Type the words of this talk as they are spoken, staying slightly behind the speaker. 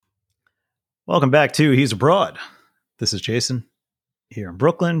Welcome back to He's Abroad. This is Jason here in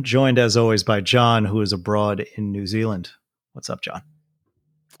Brooklyn, joined as always by John, who is abroad in New Zealand. What's up, John?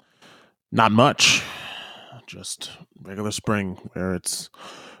 Not much. Just regular spring where it's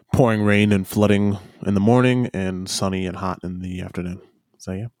pouring rain and flooding in the morning and sunny and hot in the afternoon.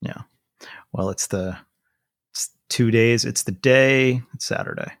 So, yeah. Yeah. Well, it's 2 days. It's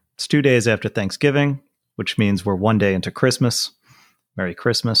Saturday. It's 2 days after Thanksgiving, which means we're 1 day into Christmas. Merry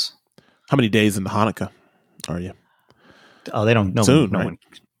Christmas. How many days into Hanukkah are you? Oh, they don't know. Soon, right?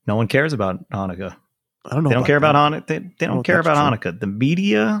 No one cares about Hanukkah. I don't know. They don't care about Hanukkah. They don't care about true. Hanukkah. The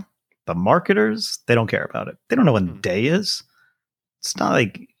media, the marketers, they don't care about it. They don't know when the day is. It's not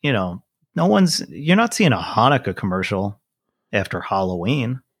like, you're not seeing a Hanukkah commercial after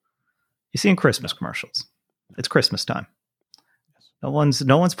Halloween. You're seeing Christmas commercials. It's Christmas time. No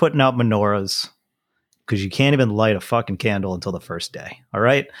one's putting out menorahs because you can't even light a fucking candle until the first day. All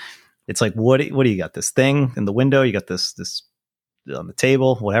right. It's like, what do you got? This thing in the window? You got this on the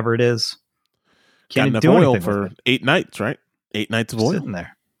table, whatever it is. Can't enough do oil for 8 nights, right? 8 nights of oil sitting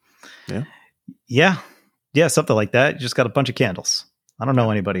there. Yeah. Yeah. Something like that. You just got a bunch of candles. I don't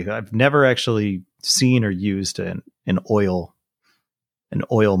know anybody who I've never actually seen or used an oil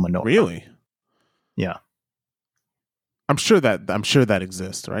menorah. Really? Yeah. I'm sure that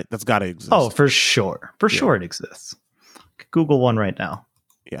exists, right? That's got to exist. Oh, for sure. Sure it exists. Google one right now.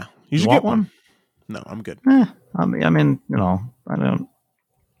 Yeah. You should want get one? No, I'm good. I mean, I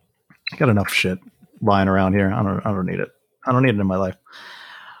got enough shit lying around here. I don't need it. I don't need it in my life.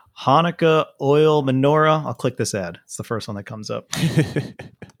 Hanukkah oil menorah. I'll click this ad. It's the first one that comes up.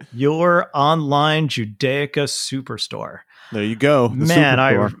 Your online Judaica superstore. There you go.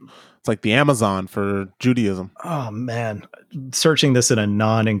 It's like the Amazon for Judaism. Oh man, searching this in a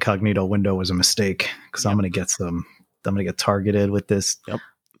non-incognito window was a mistake because I'm going to get targeted with this. Yep.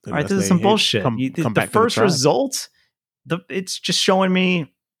 All right, this is some bullshit. The first result, it's just showing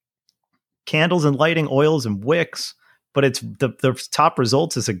me candles and lighting oils and wicks, but it's the top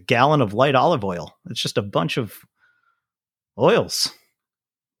results is a gallon of light olive oil. It's just a bunch of oils.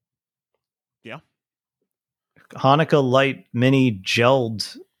 Yeah. Hanukkah Light Mini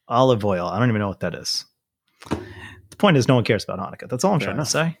Gelled Olive Oil. I don't even know what that is. The point is no one cares about Hanukkah. That's all I'm trying to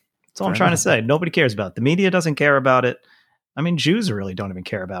say. That's all I'm trying to say. Nobody cares about it. The media doesn't care about it. I mean, Jews really don't even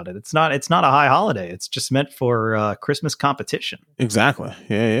care about it. It's not a high holiday. It's just meant for Christmas competition. Exactly.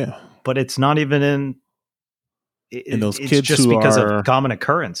 Yeah. But it's not even in those it's kids just because of common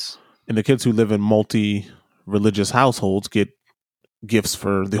occurrence. And the kids who live in multi-religious households get gifts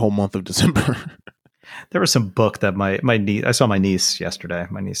for the whole month of December. There was some book that my niece, I saw my niece yesterday,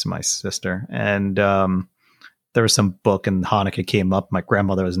 my niece and my sister, and there was some book and Hanukkah came up. My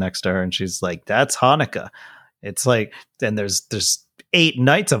grandmother was next to her and she's like, that's Hanukkah. It's like, then there's 8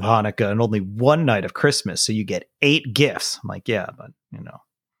 nights of Hanukkah and only 1 night of Christmas. So you get 8 gifts. I'm like, yeah, but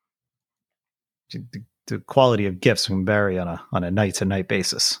the quality of gifts can vary on a night to night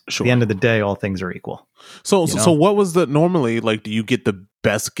basis. Sure. At the end of the day, all things are equal. So what was the normally like? Do you get the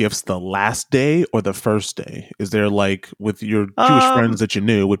best gifts the last day or the first day? Is there like with your Jewish friends that you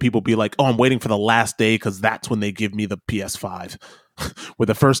knew, would people be like, oh, I'm waiting for the last day because that's when they give me the PS5? With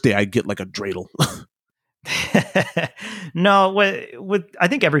the first day, I get like a dreidel. No, with I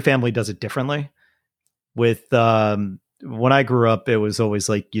think every family does it differently. With when I grew up, it was always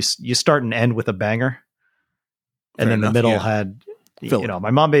like you start and end with a banger, and then the middle had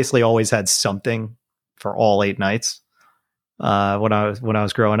my mom basically always had something for all 8 nights when I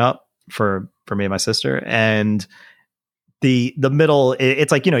was growing up for me and my sister, and the middle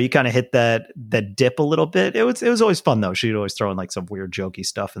it's like you kind of hit that dip a little bit. It was always fun though. She'd always throw in like some weird jokey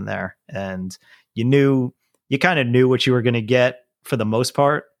stuff in there, and you kind of knew what you were going to get for the most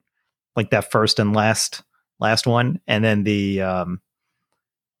part, like that first and last one, and then the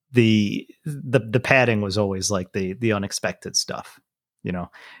padding was always like the unexpected stuff,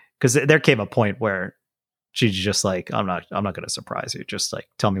 because there came a point where she's just like, I'm not going to surprise you, just like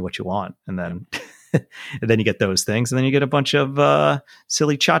tell me what you want, and then and then you get those things, and then you get a bunch of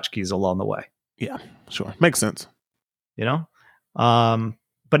silly tchotchkes along the way. Yeah, sure, makes sense.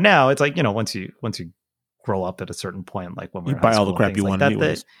 But now it's like once you grow up at a certain point, like when we're you buy all the crap you want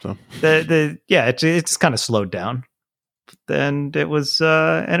anyways. It's kind of slowed down. And it was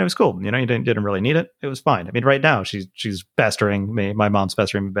cool. You didn't really need it. It was fine. I mean, right now she's pestering me. My mom's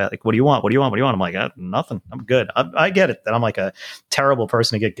pestering me about like, what do you want? What do you want? What do you want? I'm like, nothing. I'm good. I get it that I'm like a terrible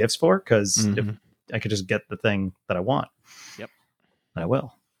person to get gifts for because if I could just get the thing that I want. Yep. I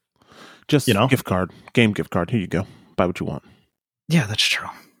will. Just gift card, game gift card. Here you go. Buy what you want. Yeah, that's true.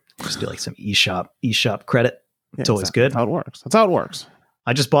 Just do like some eShop credit. It's always good. That's how it works.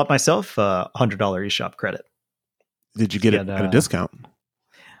 I just bought myself a $100 eShop credit. Did you get it at a discount?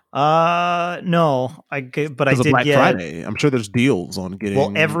 No, but I did Black get Friday. I'm sure there's deals on getting.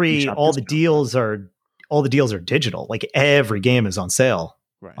 Well, all the deals are digital. Like every game is on sale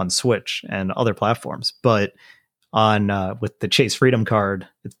on Switch and other platforms. But on with the Chase Freedom card,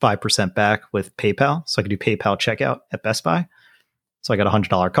 it's 5% back with PayPal. So I could do PayPal checkout at Best Buy. So I got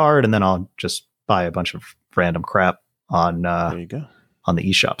 $100 card, and then I'll just buy a bunch of random crap on there you go. On the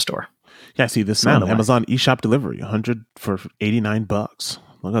eShop store. Yeah, I see this now. Amazon eShop delivery, $100 for $89.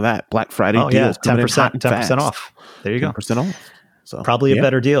 Look at that. Black Friday deals. 10% off. There you go. 10% off. So probably a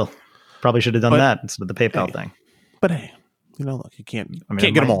better deal. Probably should have done that instead of the PayPal thing. But hey, look, you can't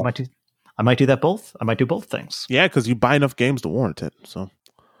get them all. I might do that both. I might do both things. Yeah, because you buy enough games to warrant it. So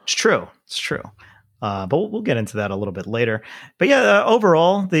it's true. But we'll get into that a little bit later. But yeah,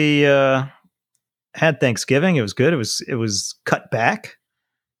 overall, the had Thanksgiving. It was good. It was cut back.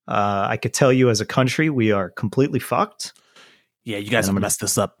 I could tell you, as a country, we are completely fucked. Yeah, you guys have messed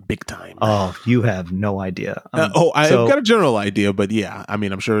this up big time. Oh, you have no idea. I've got a general idea, but yeah, I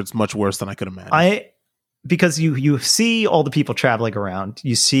mean, I'm sure it's much worse than I could imagine. Because you see all the people traveling around,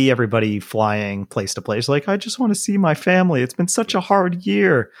 you see everybody flying place to place. Like, I just want to see my family. It's been such a hard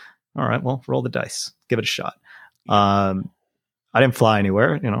year. All right, well, roll the dice, give it a shot. I didn't fly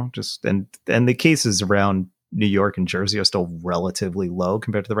anywhere, and the cases around New York and Jersey are still relatively low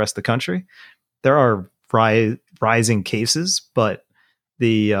compared to the rest of the country. There are rising cases, but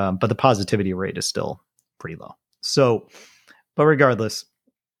the positivity rate is still pretty low. So, but regardless,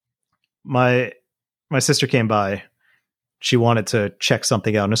 my sister came by. She wanted to check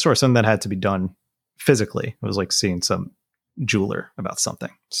something out in a store, something that had to be done physically. It was like seeing some jeweler about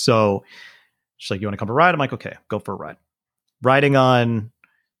something. So she's like, "You want to come for a ride?" I'm like, "Okay, go for a ride." Riding on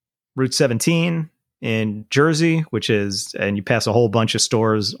Route 17 in Jersey, and you pass a whole bunch of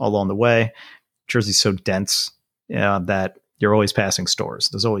stores along the way. Jersey's so dense that you're always passing stores.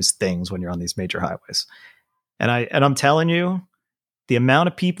 There's always things when you're on these major highways. And I'm telling you, the amount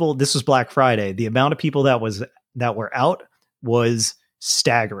of people, this was Black Friday, the amount of people that were out was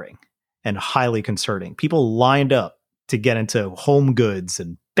staggering and highly concerning. People lined up to get into Home Goods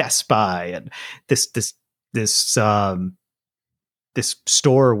and Best Buy and this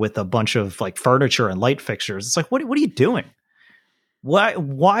store with a bunch of like furniture and light fixtures. It's like, what are you doing?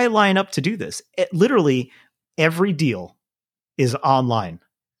 Why line up to do this? Literally every deal is online.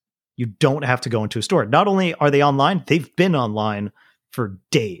 You don't have to go into a store. Not only are they online, they've been online for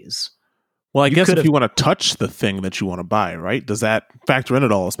days. Well, I guess if you want to touch the thing that you want to buy, right? Does that factor in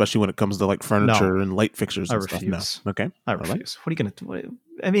at all, especially when it comes to like furniture and light fixtures and stuff? No. Okay. I refuse. Right. What are you going to do?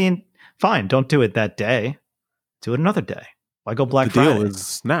 I mean, fine. Don't do it that day. Do it another day. Why go Black Friday? The deal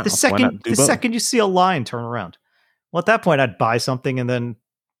is now. The second you see a line, turn around. Well, at that point, I'd buy something and then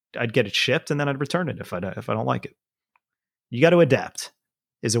I'd get it shipped and then I'd return it if I don't like it. You got to adapt.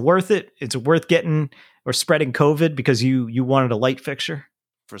 Is it worth it? Is it worth getting or spreading COVID because you wanted a light fixture?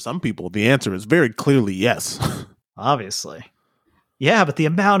 For some people, the answer is very clearly yes. Obviously. Yeah, but the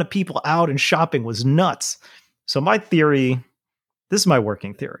amount of people out and shopping was nuts. So my theory, this is my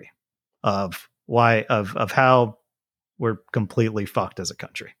working theory of how we're completely fucked as a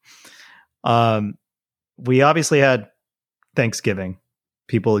country. We obviously had Thanksgiving.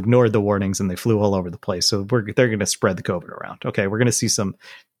 People ignored the warnings and they flew all over the place. So they're going to spread the COVID around. Okay, we're going to see some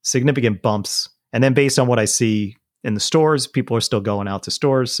significant bumps. And then based on what I see in the stores, people are still going out to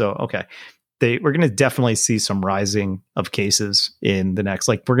stores. So, okay, we're going to definitely see some rising of cases in the next,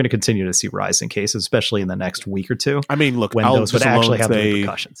 we're going to continue to see rising cases, especially in the next week or two. I mean, look, when those would actually have the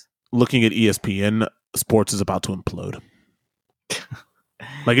repercussions. Looking at ESPN, sports is about to implode.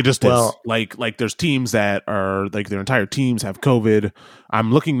 Like it just is. Like there's teams that are like their entire teams have COVID.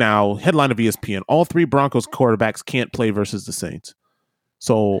 I'm looking now, headline of ESPN, all three Broncos quarterbacks can't play versus the Saints.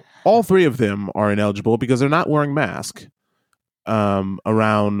 So all three of them are ineligible because they're not wearing masks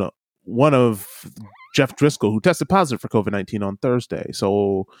around one of Jeff Driscoll, who tested positive for COVID-19 on Thursday.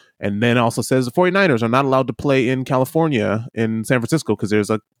 So, and then also says the 49ers are not allowed to play in California, in San Francisco, because there's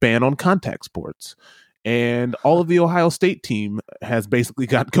a ban on contact sports. And all of the Ohio State team has basically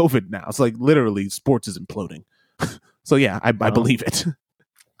got COVID now. It's like literally sports is imploding. So yeah, I believe it.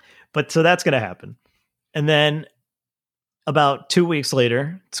 But so that's going to happen. And then about 2 weeks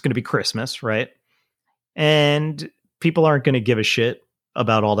later, it's going to be Christmas, right? And people aren't going to give a shit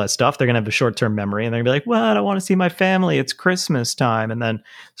about all that stuff. They're going to have a short-term memory and they're going to be like, well, I don't want to see my family. It's Christmas time. And then,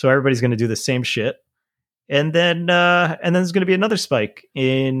 so everybody's going to do the same shit. And then there's going to be another spike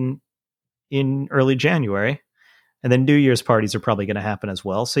in early January. And then New Year's parties are probably going to happen as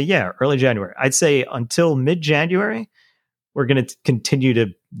well. So yeah, early January. I'd say until mid-January, we're going to continue to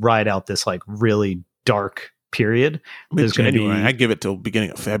ride out this like really dark period. There's going to be, I give it till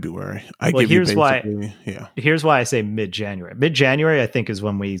beginning of February. Here's why I say mid-January. Mid-January, I think, is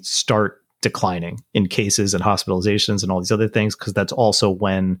when we start declining in cases and hospitalizations and all these other things, because that's also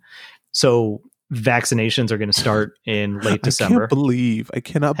when. So vaccinations are going to start in late December. I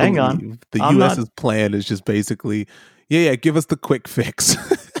cannot believe the U.S.'s plan is just basically, give us the quick fix.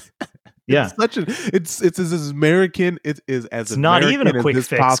 Yeah, it's as American. It is as it's not even a quick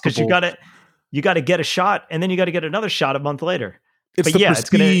fix, because you got to get a shot, and then you got to get another shot a month later. It's the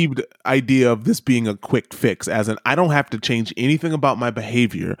perceived idea of this being a quick fix, as in I don't have to change anything about my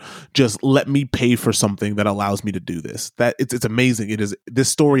behavior. Just let me pay for something that allows me to do this. That it's amazing. It is. This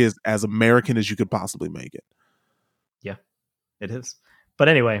story is as American as you could possibly make it. Yeah, it is. But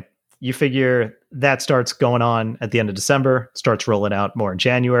anyway, you figure that starts going on at the end of December, starts rolling out more in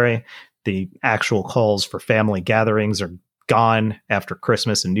January. The actual calls for family gatherings are gone after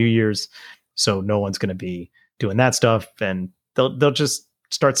Christmas and New Year's, so no one's going to be doing that stuff, and they'll just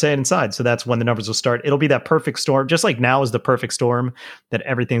start staying inside. So that's when the numbers will start. It'll be that perfect storm, just like now is the perfect storm that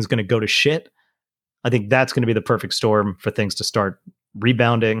everything's going to go to shit. I think that's going to be the perfect storm for things to start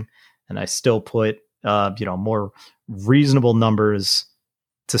rebounding. And I still put, more reasonable numbers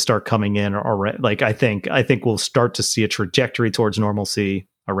to start coming in already. Like I think we'll start to see a trajectory towards normalcy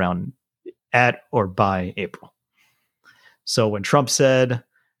around at or by April. So when Trump said,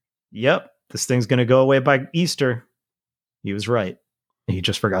 "Yep, this thing's going to go away by Easter," he was right. He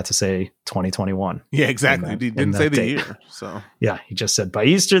just forgot to say 2021. Yeah, exactly. He didn't say the year. So yeah, he just said by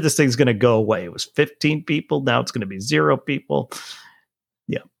Easter, this thing's going to go away. It was 15 people. Now it's going to be 0 people.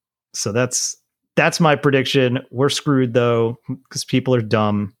 Yeah. So that's my prediction. We're screwed though, because people are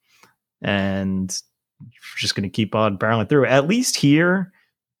dumb, and we're just going to keep on barreling through. At least here,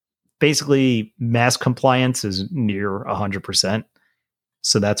 basically mask compliance is near 100%.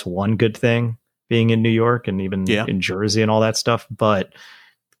 So that's one good thing, being in New York and even in Jersey and all that stuff. But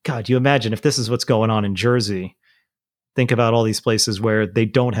God, you imagine if this is what's going on in Jersey, think about all these places where they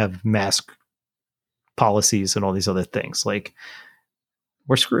don't have mask policies and all these other things. Like,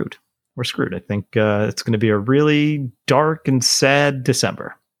 we're screwed. We're screwed. I think it's going to be a really dark and sad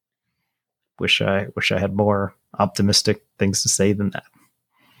December. Wish I had more optimistic things to say than that.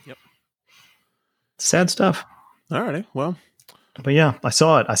 Yep. Sad stuff. All righty. Well, but yeah, I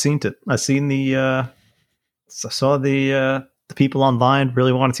saw it. I seen it. I saw the people online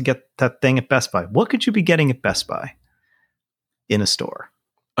really wanted to get that thing at Best Buy. What could you be getting at Best Buy in a store?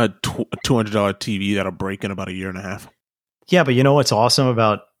 A $200 TV that'll break in about a year and a half. Yeah, but you know what's awesome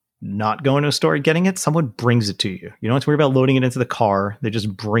about not going to a store and getting it? Someone brings it to you. You don't have to worry about loading it into the car. They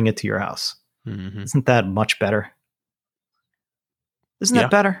just bring it to your house. Mm-hmm. Isn't that much better? Isn't that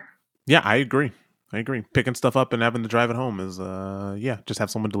better? Yeah, I agree. Picking stuff up and having to drive it home is, just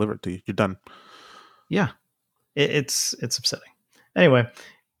have someone deliver it to you. You're done. Yeah, it's upsetting. Anyway,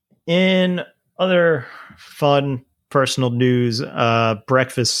 in other fun personal news,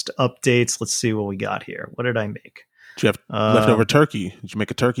 breakfast updates. Let's see what we got here. What did I make? Did you have leftover turkey? Did you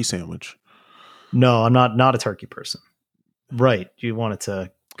make a turkey sandwich? No, I'm not a turkey person. Right. You wanted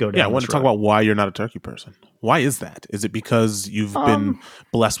to go down. Yeah, I want to talk about why you're not a turkey person. Why is that? Is it because you've been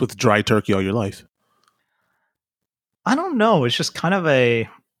blessed with dry turkey all your life? I don't know. It's just kind of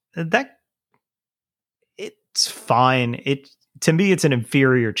it's fine. To me, it's an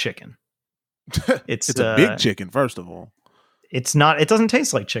inferior chicken. It's a big chicken, first of all. It's not. It doesn't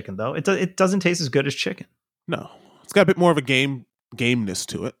taste like chicken, though. It doesn't taste as good as chicken. No, it's got a bit more of a gameness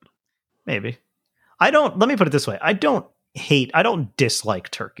to it. Maybe. Let me put it this way. I don't dislike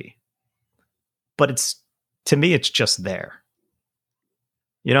turkey, but to me, it's just there.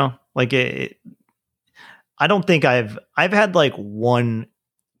 You know, like I don't think I've had like one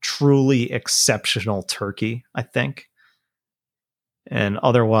truly exceptional turkey, I think. And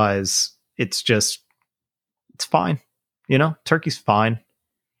otherwise it's fine. You know, turkey's fine.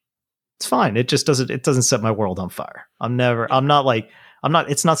 It's fine. It doesn't set my world on fire.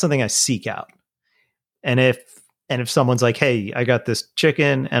 It's not something I seek out. And if someone's like, "Hey, I got this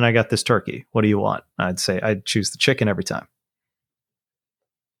chicken and I got this turkey. What do you want?" I'd say I'd choose the chicken every time.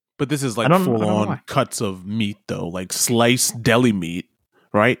 But this is like full on cuts of meat, though, like sliced deli meat,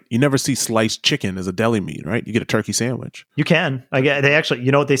 right? You never see sliced chicken as a deli meat, right? You get a turkey sandwich. You can. They actually,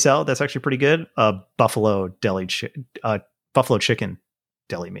 you know what they sell? That's actually pretty good. Buffalo chicken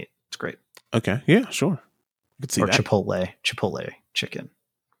deli meat. It's great. Okay, yeah, sure. You could see that. Chipotle chicken.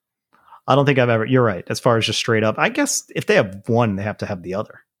 I don't think I've ever. You're right. As far as just straight up, I guess if they have one, they have to have the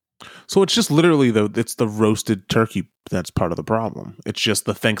other. So it's just literally it's the roasted turkey that's part of the problem. It's just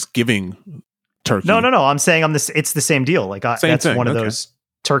the Thanksgiving turkey. No. I'm saying it's the same deal. Like that's thing. One of those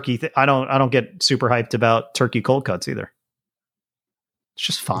turkey. I don't get super hyped about turkey cold cuts either. It's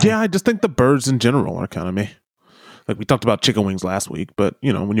just fine. Yeah, I just think the birds in general are kind of meh. Like we talked about chicken wings last week, but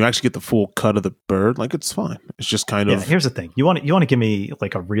when you actually get the full cut of the bird, like it's fine. It's just kind of. Here's the thing: you want to give me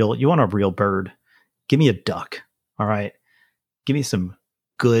like a real bird. Give me a duck. All right, give me some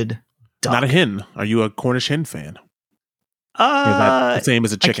good duck. Not a hen. Are you a Cornish hen fan? Is that the same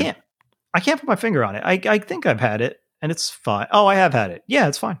as a chicken? I can't put my finger on it. I think I've had it and it's fine. Oh, I have had it. Yeah,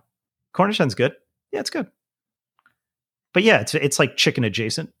 it's fine. Cornish hen's good. Yeah, it's good. But yeah, it's like chicken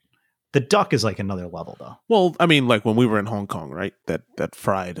adjacent. The duck is like another level, though. Well, I mean, like when we were in Hong Kong, right? That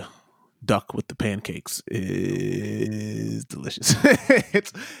fried duck with the pancakes is delicious.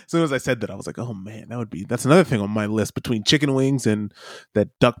 As soon as I said that, I was like, "Oh man, that's another thing on my list between chicken wings and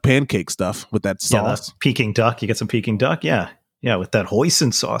that duck pancake stuff with that sauce." Yeah, that's Peking duck. You get some Peking duck, yeah, with that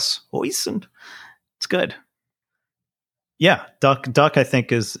hoisin sauce. Hoisin, it's good. Yeah, duck. I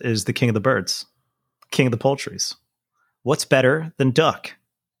think is the king of the birds, king of the poultries. What's better than duck?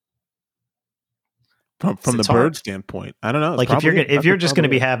 From the bird standpoint, I don't know. Like if you're just going to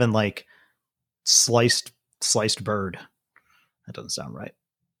be having like sliced bird, that doesn't sound right.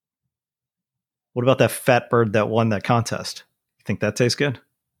 What about that fat bird that won that contest? You think that tastes good?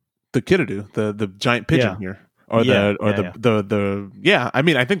 The kiddo, the giant pigeon here, yeah. I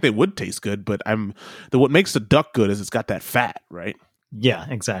mean, I think they would taste good, but what makes the duck good is it's got that fat, right? Yeah,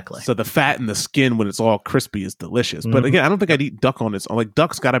 exactly. So the fat and the skin when it's all crispy is delicious. Mm-hmm. But again, I don't think I'd eat duck on its own. Like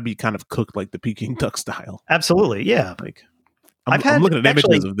duck's got to be kind of cooked like the Peking duck style. Absolutely, yeah. Like I'm looking at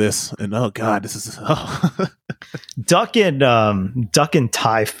images of this, and oh god, this is duck and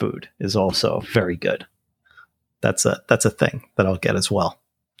Thai food is also very good. That's a thing that I'll get as well.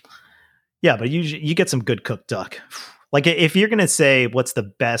 Yeah, but you get some good cooked duck. Like if you're gonna say what's the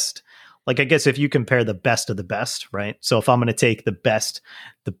best. Like, I guess if you compare the best of the best, right? So if I'm going to take the best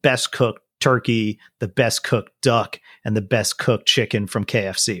cooked turkey, the best cooked duck, and the best cooked chicken from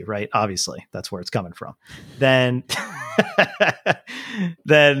KFC, right? Obviously, that's where it's coming from. Then,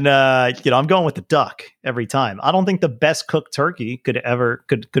 I'm going with the duck every time. I don't think the best cooked turkey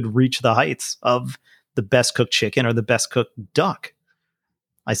could reach the heights of the best cooked chicken or the best cooked duck.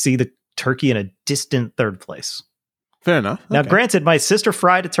 I see the turkey in a distant third place. Fair enough. Now, Granted, my sister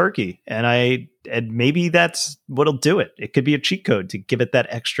fried a turkey, and maybe that's what'll do it. It could be a cheat code to give it that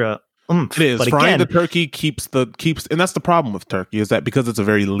extra oomph. It is. But frying the turkey keeps, and that's the problem with turkey is that because it's a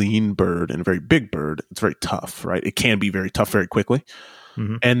very lean bird and a very big bird, it's very tough, right? It can be very tough very quickly,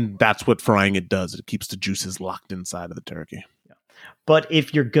 and that's what frying it does. It keeps the juices locked inside of the turkey. Yeah. But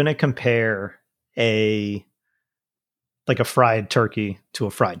if you're gonna compare a fried turkey to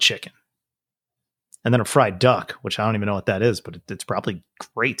a fried chicken. And then a fried duck, which I don't even know what that is, but it's probably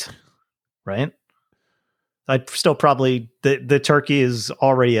great, right? I'd still probably the turkey is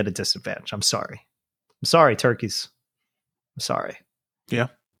already at a disadvantage. I'm sorry, turkeys. I'm sorry. Yeah,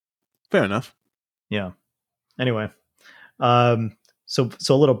 fair enough. Yeah. Anyway, so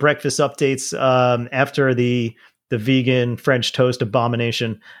a little breakfast updates. After the vegan French toast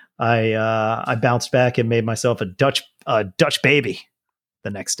abomination, I bounced back and made myself a Dutch baby the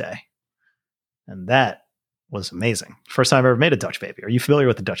next day. And that was amazing. First time I ever made a Dutch baby. Are you familiar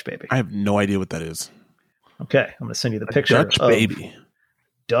with the Dutch baby? I have no idea what that is. Okay, I'm going to send you the picture. Dutch baby.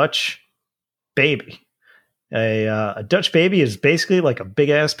 Dutch baby. A Dutch baby is basically like a big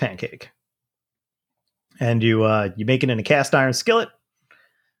ass pancake, and you make it in a cast iron skillet.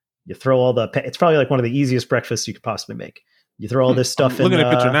 You throw all it's probably like one of the easiest breakfasts you could possibly make. You throw all this stuff in. Looking at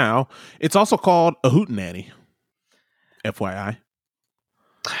a picture now. It's also called a hootenanny. FYI.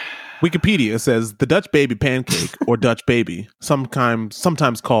 Wikipedia says the Dutch baby pancake or Dutch baby,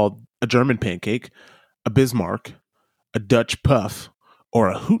 sometimes called a German pancake, a Bismarck, a Dutch puff, or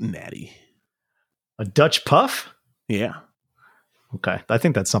a hootenanny. A Dutch puff? Yeah. Okay. I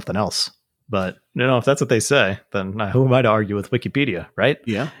think that's something else. But if that's what they say, then who am I to argue with Wikipedia, right?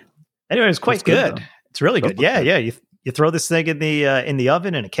 Yeah. Anyway, it's quite good. It's really good. Yeah. You throw this thing in the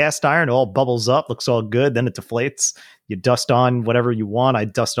oven in a cast iron, it all bubbles up, looks all good, then it deflates. You dust on whatever you want. I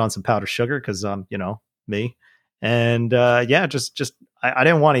dust on some powdered sugar because me. And I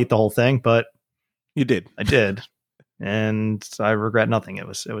didn't want to eat the whole thing, but you did. I did. And I regret nothing. It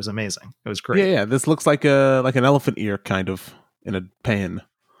was amazing. It was great. Yeah. This looks like an elephant ear kind of in a pan.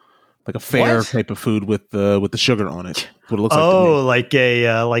 Like a fair type of food with the sugar on it. What it looks like. Oh, like I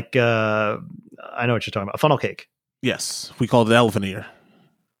know what you're talking about. A funnel cake. Yes, we call it elephant ear.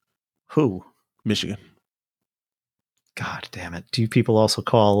 Who? Michigan. God damn it! Do you people also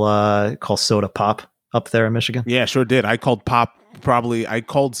call soda pop? up there in Michigan? Yeah, sure did. I called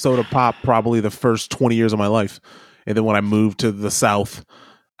soda pop probably the first 20 years of my life. And then when I moved to the South,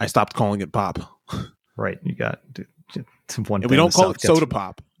 I stopped calling it pop. Right. You got one. And we don't call it soda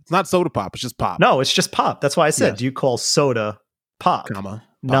pop. It's not soda pop. It's just pop. No, it's just pop. That's why I said, do you call soda pop? Comma. Pop.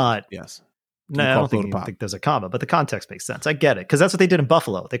 Not. Yes. No, I don't think there's a comma, but the context makes sense. I get it. Because that's what they did in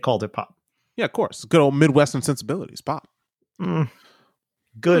Buffalo. They called it pop. Yeah, of course. Good old Midwestern sensibilities. Pop.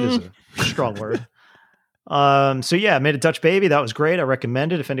 Good is a strong word. So yeah, I made a Dutch baby. That was great. I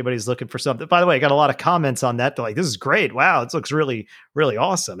recommend it if anybody's looking for something. By the way, I got a lot of comments on that. They're like, this is great. Wow, it looks really, really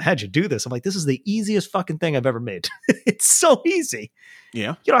awesome. How'd you do this? I'm like, this is the easiest fucking thing I've ever made. It's so easy.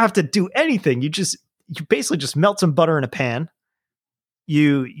 Yeah. You don't have to do anything. You basically just melt some butter in a pan.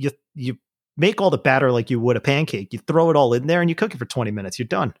 You make all the batter like you would a pancake. You throw it all in there and you cook it for 20 minutes. You're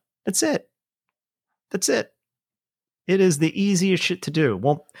done. That's it. It is the easiest shit to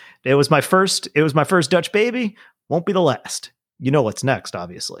do. It was my first Dutch baby. Won't be the last. You know what's next,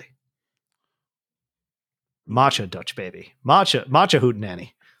 obviously. Matcha Dutch baby. Matcha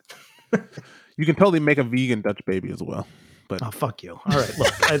hootenanny. You can totally make a vegan Dutch baby as well. But oh, fuck you. All right,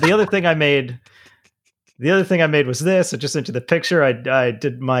 look. The other thing I made was this. I just sent you the picture. I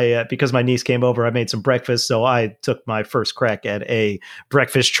did my because my niece came over, I made some breakfast, so I took my first crack at a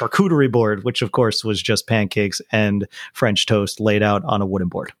breakfast charcuterie board, which of course was just pancakes and French toast laid out on a wooden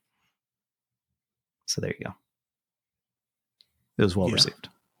board. So there you go. It was well received.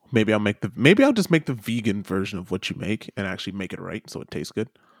 Maybe I'll just make the vegan version of what you make and actually make it right so it tastes good.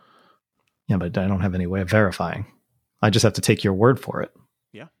 Yeah, but I don't have any way of verifying. I just have to take your word for it.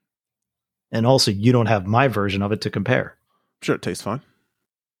 Yeah. And also, you don't have my version of it to compare. Sure, it tastes fine.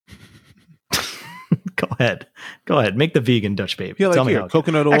 Go ahead. Make the vegan Dutch baby. Yeah, like tell me here,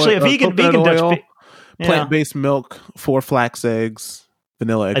 coconut oil. Actually, a vegan Dutch baby. Plant-based milk, 4 flax eggs,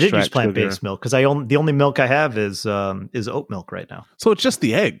 vanilla extract. I did use plant-based milk because the only milk I have is oat milk right now. So it's just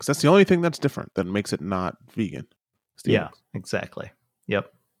the eggs. That's the only thing that's different that makes it not vegan. Yeah, eggs. Exactly.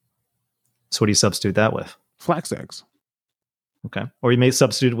 Yep. So what do you substitute that with? Flax eggs. Okay. Or you may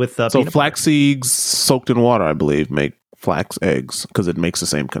substitute with so flax seeds soaked in water, I believe, make flax eggs because it makes the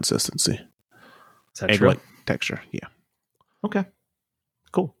same consistency. Is that true? Egg-like texture. Yeah. Okay.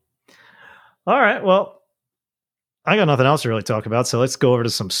 Cool. All right. Well, I got nothing else to really talk about, so let's go over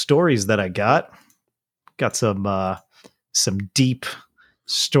to some stories that I got. Got some deep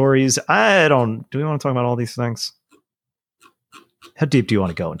stories. Do we want to talk about all these things? How deep do you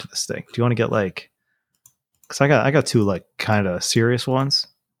want to go into this thing? Do you want to get because I got two kind of serious ones,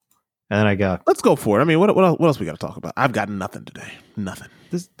 and then I got. Let's go for it. I mean, what else we got to talk about? I've got nothing today. Nothing.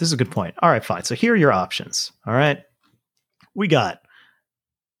 This is a good point. All right, fine. So here are your options. All right, we got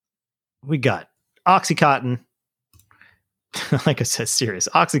OxyContin. Like I said, serious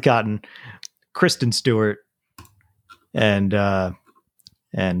OxyContin, Kristen Stewart, and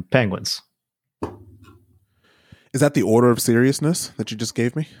penguins. Is that the order of seriousness that you just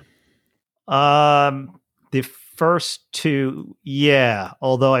gave me? The first two, yeah.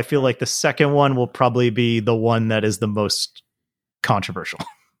 Although I feel like the second one will probably be the one that is the most controversial.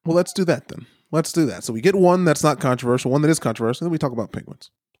 Well, let's do that then. Let's do that. So we get one that's not controversial, one that is controversial, and then we talk about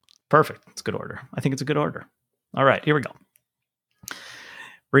penguins. Perfect. It's a good order. I think it's a good order. All right, here we go.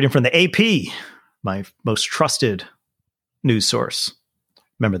 Reading from the AP, my most trusted news source.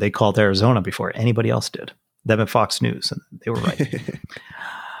 Remember, they called Arizona before anybody else did. Them at Fox News, and they were right.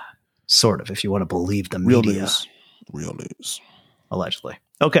 Sort of, if you want to believe the media. Real news. Allegedly.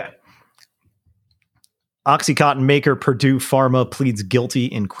 Okay. OxyContin maker Purdue Pharma pleads guilty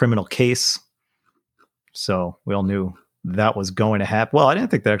in criminal case. So we all knew that was going to happen. Well, I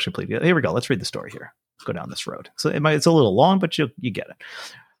didn't think they actually pleaded. Here we go. Let's read the story here. Let's go down this road. So it's a little long, but you get it.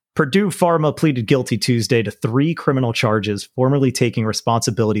 Purdue Pharma pleaded guilty Tuesday to 3 criminal charges, formally taking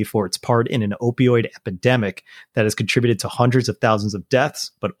responsibility for its part in an opioid epidemic that has contributed to hundreds of thousands of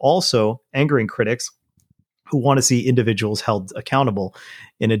deaths, but also angering critics who want to see individuals held accountable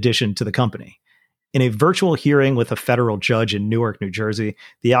in addition to the company. In a virtual hearing with a federal judge in Newark, New Jersey,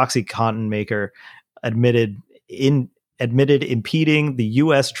 the OxyContin maker admitted impeding the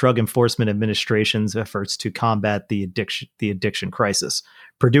U.S. Drug Enforcement Administration's efforts to combat the addiction crisis.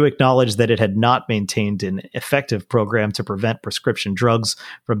 Purdue acknowledged that it had not maintained an effective program to prevent prescription drugs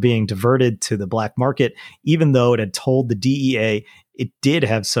from being diverted to the black market, even though it had told the DEA it did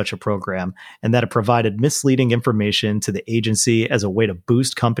have such a program and that it provided misleading information to the agency as a way to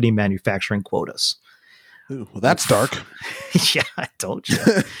boost company manufacturing quotas. Ooh, well, that's dark. Yeah, I told you.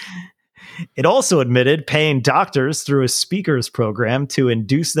 It also admitted paying doctors through a speakers program to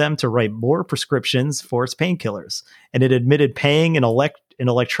induce them to write more prescriptions for its painkillers. And it admitted paying an an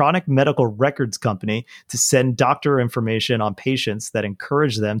electronic medical records company to send doctor information on patients that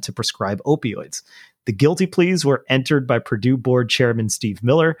encourage them to prescribe opioids. The guilty pleas were entered by Purdue board chairman Steve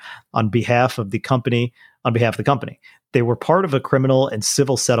Miller on behalf of the company. They were part of a criminal and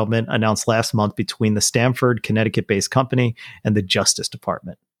civil settlement announced last month between the Stamford, Connecticut-based company and the Justice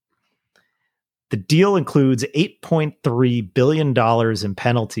Department. The deal includes $8.3 billion in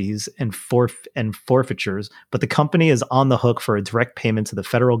penalties and forfeitures, but the company is on the hook for a direct payment to the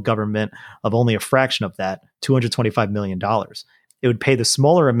federal government of only a fraction of that, $225 million. It would pay the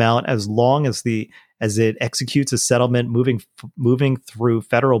smaller amount as long as it executes a settlement moving through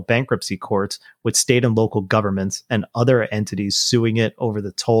federal bankruptcy courts with state and local governments and other entities suing it over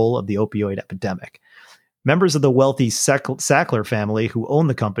the toll of the opioid epidemic. Members of the wealthy Sackler family who own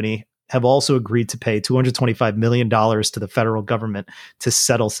the company have also agreed to pay $225 million to the federal government to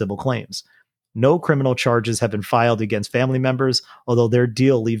settle civil claims. No criminal charges have been filed against family members, although their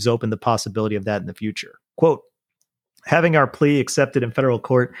deal leaves open the possibility of that in the future. Quote, having our plea accepted in federal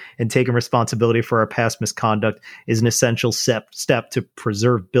court and taking responsibility for our past misconduct is an essential step to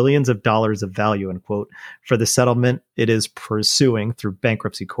preserve billions of dollars of value, end quote. For the settlement it is pursuing through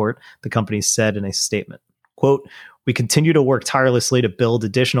bankruptcy court, the company said in a statement. Quote, we continue to work tirelessly to build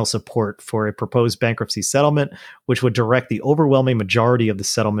additional support for a proposed bankruptcy settlement, which would direct the overwhelming majority of the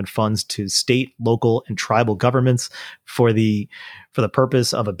settlement funds to state, local, and tribal governments for the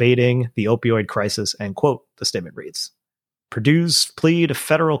purpose of abating the opioid crisis, end quote, the statement reads. Purdue's plea to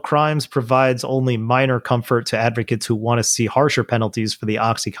federal crimes provides only minor comfort to advocates who want to see harsher penalties for the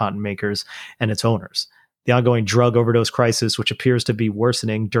OxyContin makers and its owners. The ongoing drug overdose crisis, which appears to be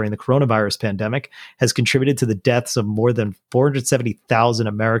worsening during the coronavirus pandemic, has contributed to the deaths of more than 470,000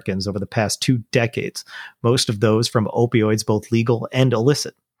 Americans over the past 2 decades, most of those from opioids, both legal and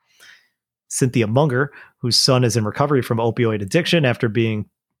illicit. Cynthia Munger, whose son is in recovery from opioid addiction after being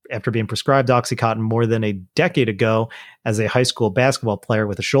prescribed OxyContin more than a decade ago as a high school basketball player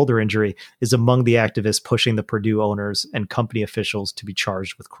with a shoulder injury, is among the activists pushing the Purdue owners and company officials to be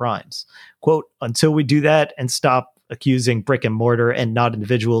charged with crimes. Quote, until we do that and stop accusing brick and mortar and not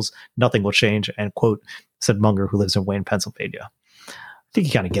individuals, nothing will change, end quote, said Munger, who lives in Wayne, Pennsylvania. I think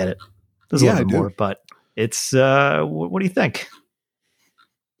you kind of get it. There's a little bit more, but it's, what do you think?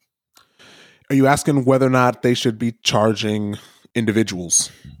 Are you asking whether or not they should be charging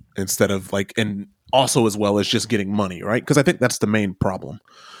individuals instead of and also as well as just getting money, right? Because I think that's the main problem.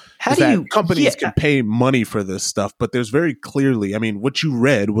 Companies can pay money for this stuff, but there's very clearly, I mean, what you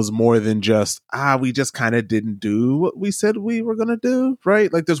read was more than just, we just kind of didn't do what we said we were going to do,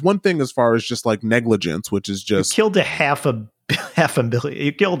 right? Like there's one thing as far as just like negligence, which is just... You killed a half a million.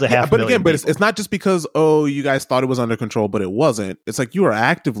 You killed a half a million. But again, but it's not just because, you guys thought it was under control, but it wasn't. It's like you are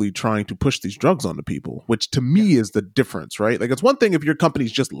actively trying to push these drugs onto people, which to me is the difference, right? Like it's one thing if your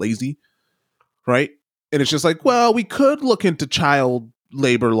company's just lazy, right? And it's just like, well, we could look into child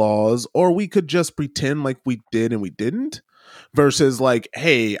labor laws, or we could just pretend like we did and we didn't, versus like,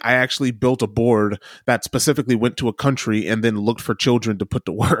 hey, I actually built a board that specifically went to a country and then looked for children to put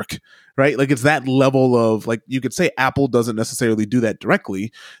to work, right? Like it's that level of, like, you could say Apple doesn't necessarily do that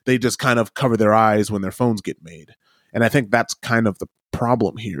directly. They just kind of cover their eyes when their phones get made. And I think that's kind of the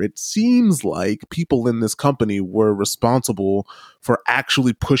problem here. It seems like people in this company were responsible for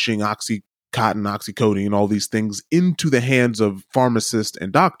actually pushing oxycontin, oxycodone, all these things into the hands of pharmacists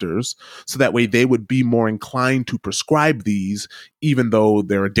and doctors, so that way they would be more inclined to prescribe these, even though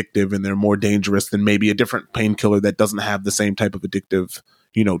they're addictive and they're more dangerous than maybe a different painkiller that doesn't have the same type of addictive,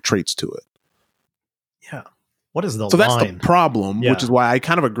 traits to it. Yeah. What is the So line? That's the problem, which is why I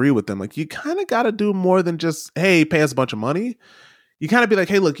kind of agree with them. Like, you kind of got to do more than just, hey, pay us a bunch of money. You kind of be like,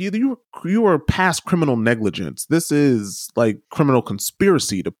 hey, look, you were past criminal negligence. This is like criminal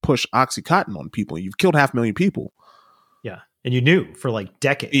conspiracy to push OxyContin on people. You've killed 500,000 people. Yeah. And you knew for like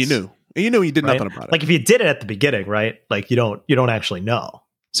decades. You knew. And you knew you did nothing about it. Like if you did it at the beginning, right? Like you don't actually know.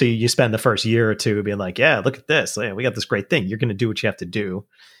 So you spend the first year or two being like, yeah, look at this. Yeah, we got this great thing. You're going to do what you have to do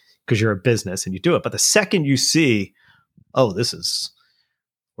because you're a business and you do it. But the second you see, we're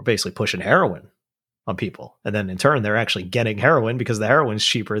basically pushing heroin on people. And then in turn, they're actually getting heroin because the heroin's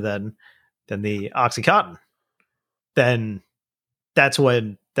cheaper than the OxyContin. Then that's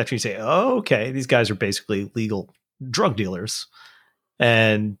when you say, oh, okay, these guys are basically legal drug dealers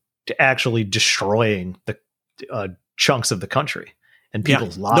and actually destroying the chunks of the country and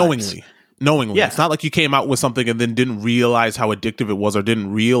people's lives. Knowingly. Yeah. It's not like you came out with something and then didn't realize how addictive it was, or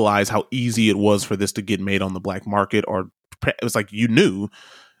didn't realize how easy it was for this to get made on the black market, or it was like you knew.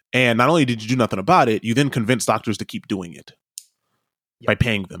 And not only did you do nothing about it, you then convinced doctors to keep doing it by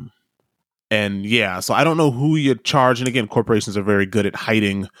paying them. And yeah, so I don't know who you charge. And again, corporations are very good at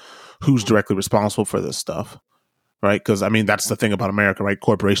hiding who's directly responsible for this stuff, right? Because I mean, that's the thing about America, right?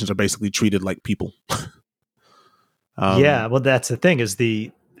 Corporations are basically treated like people. Yeah, well, that's the thing is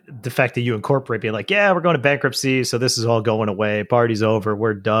the fact that you incorporate being like, yeah, we're going to bankruptcy, so this is all going away. Party's over.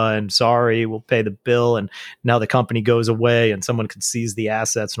 We're done. Sorry, we'll pay the bill, and now the company goes away, and someone can seize the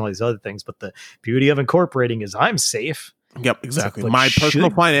assets and all these other things. But the beauty of incorporating is I'm safe. Yep, exactly. My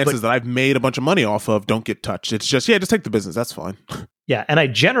personal finances that I've made a bunch of money off of don't get touched. It's just, just take the business. That's fine. Yeah, and I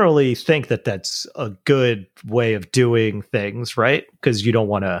generally think that that's a good way of doing things, right? Because you don't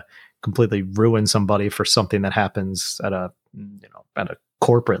want to completely ruin somebody for something that happens at a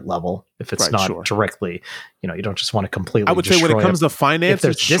corporate level if it's not directly, you don't just want to completely. I would say when it comes to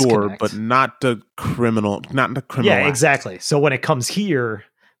finances, sure, but not the criminal. Yeah, exactly. So when it comes here,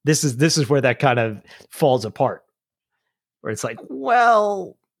 this is where that kind of falls apart. Where it's like,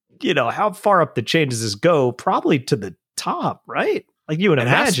 well, how far up the chain does this go? Probably to the top, right? Like you would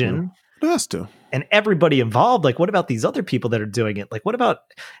imagine. It has to. And everybody involved, like, what about these other people that are doing it? Like, what about,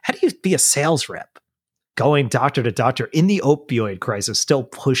 how do you be a sales rep going doctor to doctor in the opioid crisis, still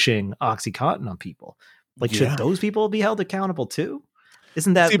pushing OxyContin on people? Like, should those people be held accountable too?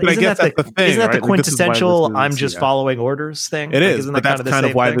 Isn't that the quintessential I'm just following orders thing? It is, but that's kind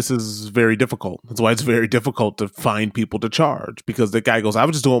of why this is very difficult. That's why it's very difficult to find people to charge, because the guy goes, I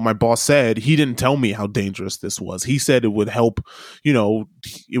was just doing what my boss said. He didn't tell me how dangerous this was. He said it would help,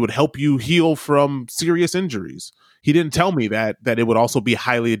 it would help you heal from serious injuries. He didn't tell me that it would also be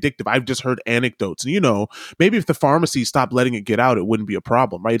highly addictive. I've just heard anecdotes. And, maybe if the pharmacy stopped letting it get out, it wouldn't be a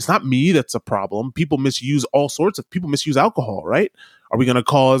problem, right? It's not me that's a problem. People misuse people misuse alcohol, right? Are we going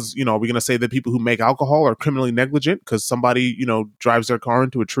to are we going to say that people who make alcohol are criminally negligent because somebody, drives their car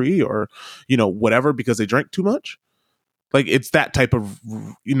into a tree or, whatever because they drank too much? Like, it's that type of,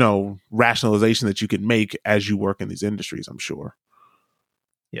 rationalization that you can make as you work in these industries, I'm sure.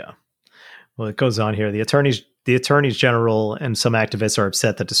 Yeah. Well, it goes on here. The attorneys general and some activists are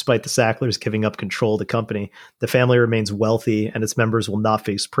upset that despite the Sacklers giving up control of the company, the family remains wealthy and its members will not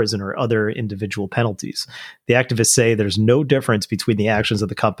face prison or other individual penalties. The activists say there's no difference between the actions of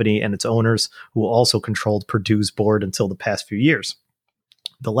the company and its owners, who also controlled Purdue's board until the past few years.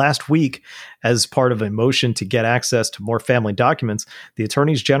 The last week, as part of a motion to get access to more family documents, the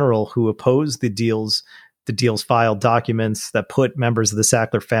attorneys general who opposed the deals filed documents that put members of the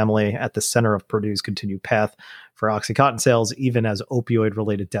Sackler family at the center of Purdue's continued path for OxyContin sales, even as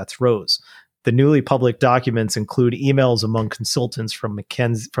opioid-related deaths rose. The newly public documents include emails among consultants from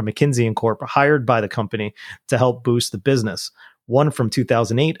McKinsey & Corp hired by the company to help boost the business. One from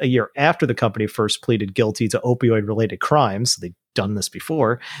 2008, a year after the company first pleaded guilty to opioid-related crimes. They'd done this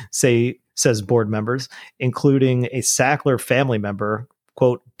before, says board members, including a Sackler family member,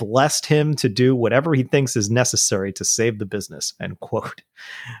 quote, blessed him to do whatever he thinks is necessary to save the business, end quote.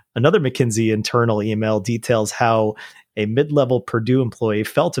 Another McKinsey internal email details how a mid-level Purdue employee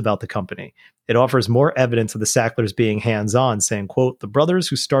felt about the company. It offers more evidence of the Sacklers being hands-on, saying, quote, the brothers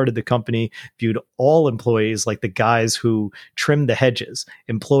who started the company viewed all employees like the guys who trimmed the hedges.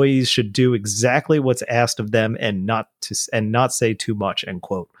 Employees should do exactly what's asked of them and not say too much, end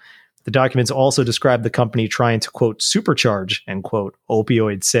quote. The documents also describe the company trying to, quote, supercharge, end quote,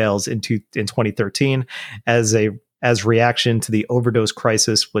 opioid sales in 2013 as reaction to the overdose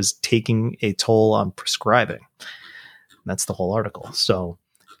crisis was taking a toll on prescribing. That's the whole article. So,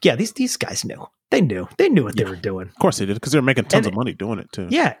 yeah, these guys knew. They knew what they were doing. Of course they did, because they were making tons of money doing it too.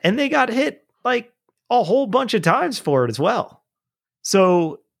 Yeah, and they got hit like a whole bunch of times for it as well.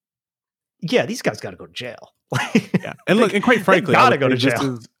 So, yeah, these guys got to go to jail. Yeah, and look, and quite frankly, gotta go to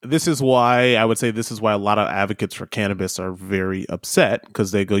jail. This is why a lot of advocates for cannabis are very upset,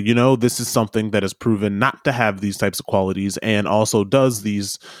 because they go, this is something that is proven not to have these types of qualities, and also does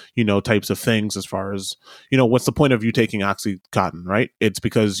these, types of things. As far as what's the point of you taking OxyContin, right? It's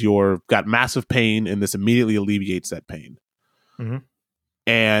because you're got massive pain, and this immediately alleviates that pain. Mm-hmm.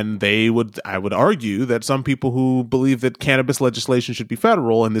 And I would argue that some people who believe that cannabis legislation should be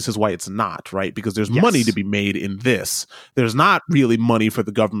federal, and this is why it's not, right? Because there's money to be made in this. There's not really money for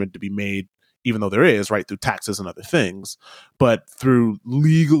the government to be made, even though there is, right, through taxes and other things, but through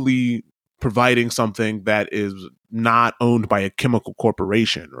legally providing something that is not owned by a chemical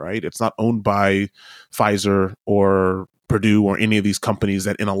corporation, right? It's not owned by Pfizer or Purdue or any of these companies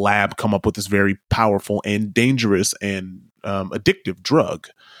that in a lab come up with this very powerful and dangerous and addictive drug.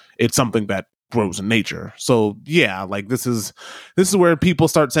 It's something that grows in nature. So yeah, like this is where people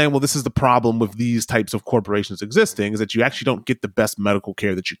start saying, well, this is the problem with these types of corporations existing, is that you actually don't get the best medical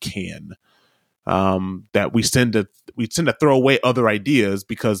care that you can. that we tend to throw away other ideas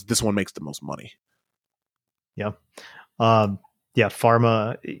because this one makes the most money. Yeah.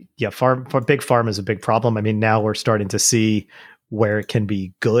 Pharma. Yeah. Big pharma is a big problem. I mean, now we're starting to see where it can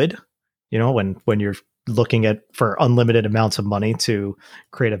be good, when you're looking at for unlimited amounts of money to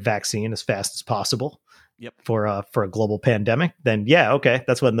create a vaccine as fast as possible. Yep. For a global pandemic, then okay,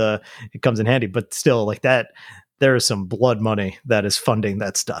 that's when it comes in handy. But still, like that, there is some blood money that is funding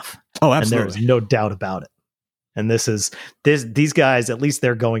that stuff. Oh, absolutely. And there is no doubt about it. And these guys, at least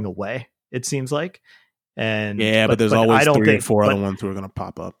they're going away, it seems like. And but there's always 3 or 4 other ones who are going to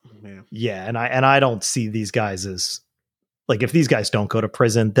pop up. Yeah. And I don't see these guys as like, if these guys don't go to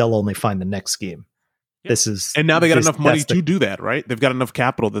prison, they'll only find the next scheme. Yep. And now they got enough money to do that, right? They've got enough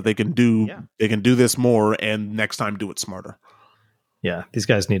capital that they can do. Yeah. They can do this more, and next time do it smarter. Yeah, these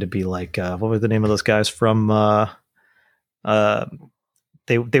guys need to be like what was the name of those guys from?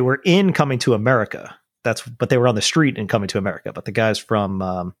 They were in Coming to America. But they were on the street in Coming to America. But the guys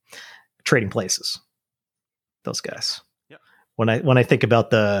from Trading Places, those guys. Yeah. When I think about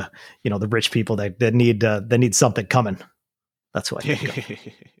the rich people that need something coming, that's who I think of.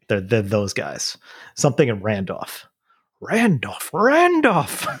 They're those guys. Something in Randolph. Randolph. We're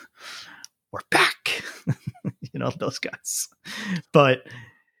back. Those guys. But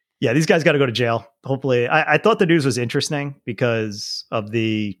yeah, these guys got to go to jail. Hopefully. I thought the news was interesting because of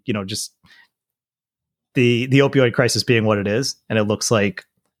the, just the opioid crisis being what it is. And it looks like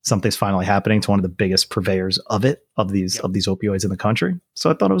something's finally happening to one of the biggest purveyors of these opioids in the country.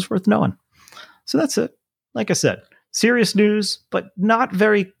 So I thought it was worth knowing. So that's it. Like I said, serious news, but not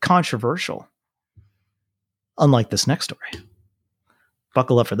very controversial. Unlike this next story.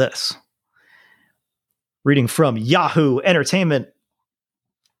 Buckle up for this. Reading from Yahoo Entertainment.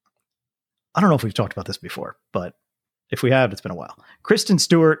 I don't know if we've talked about this before, but if we have, it's been a while. Kristen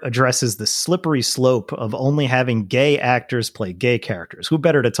Stewart addresses the slippery slope of only having gay actors play gay characters. Who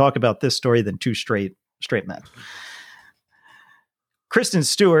better to talk about this story than two straight men? Kristen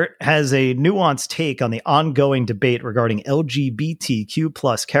Stewart has a nuanced take on the ongoing debate regarding LGBTQ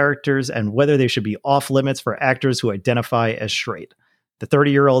plus characters and whether they should be off limits for actors who identify as straight. The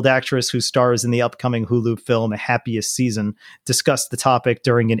 30-year-old actress who stars in the upcoming Hulu film Happiest Season discussed the topic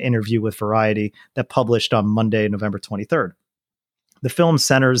during an interview with Variety that published on Monday, November 23rd. The film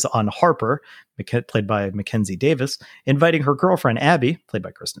centers on Harper, played by Mackenzie Davis, inviting her girlfriend Abby, played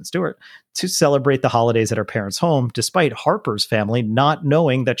by Kristen Stewart, to celebrate the holidays at her parents' home, despite Harper's family not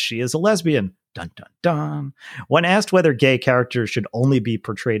knowing that she is a lesbian. Dun, dun, dun. When asked whether gay characters should only be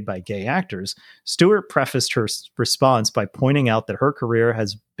portrayed by gay actors, Stewart prefaced her response by pointing out that her career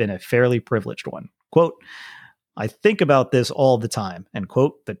has been a fairly privileged one. Quote, I think about this all the time, end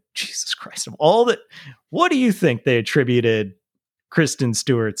quote. But Jesus Christ, of all that, what do you think they attributed Kristen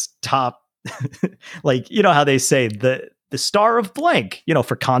Stewart's top, like, how they say the star of blank,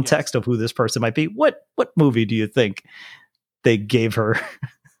 for context of who this person might be. What movie do you think they gave her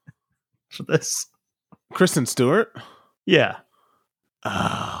for this? Kristen Stewart? Yeah.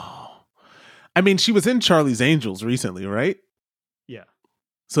 Oh. I mean, she was in Charlie's Angels recently, right? Yeah.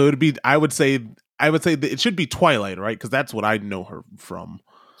 So I would say that it should be Twilight, right? Because that's what I know her from.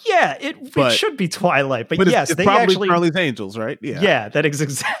 Yeah, it should be Twilight, but yes, it's probably Charlie's Angels, right? Yeah, that is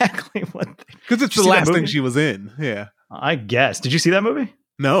exactly what. Because it's the last thing she was in. Yeah, I guess. Did you see that movie?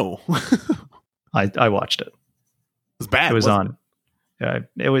 No, I watched it. It was bad. It was on.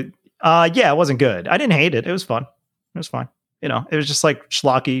 It was. It wasn't good. I didn't hate it. It was fun. It was fine. It was just like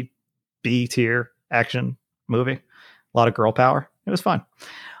schlocky B tier action movie. A lot of girl power. It was fun.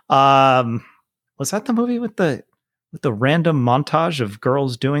 Was that the movie with the random montage of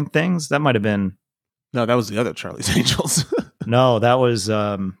girls doing things? That might have been. No, that was the other Charlie's Angels. No, that was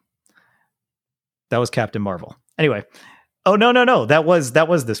Captain Marvel. Anyway. Oh, no. That was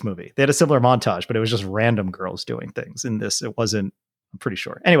this movie. They had a similar montage, but it was just random girls doing things. In this, it wasn't, I'm pretty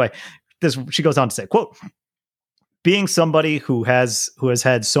sure. Anyway, she goes on to say, quote, being somebody who has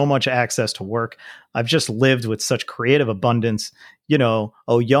had so much access to work, I've just lived with such creative abundance, a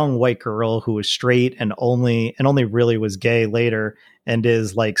young white girl who was straight and only really was gay later and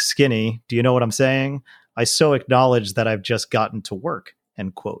is like skinny. Do you know what I'm saying? I so acknowledge that I've just gotten to work,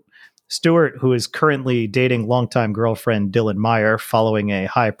 end quote. Stewart, who is currently dating longtime girlfriend Dylan Meyer following a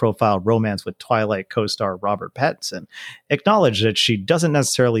high-profile romance with Twilight co-star Robert Pattinson, acknowledged that she doesn't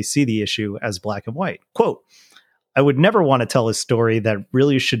necessarily see the issue as black and white. Quote, I would never want to tell a story that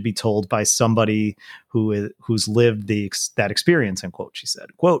really should be told by somebody who's lived that experience, end quote, she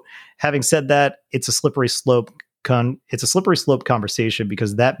said. Quote, having said that, it's a slippery slope conversation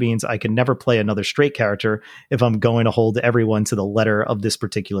because that means I can never play another straight character if I'm going to hold everyone to the letter of this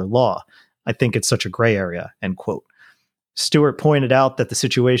particular law. I think it's such a gray area, end quote. Stewart pointed out that the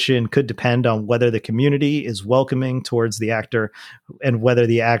situation could depend on whether the community is welcoming towards the actor and whether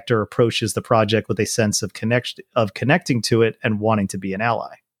the actor approaches the project with a sense of connecting to it and wanting to be an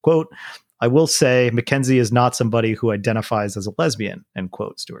ally. Quote, I will say Mackenzie is not somebody who identifies as a lesbian, end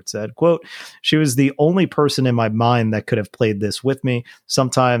quote, Stewart said. Quote, she was the only person in my mind that could have played this with me.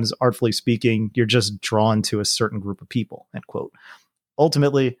 Sometimes, artfully speaking, you're just drawn to a certain group of people, end quote.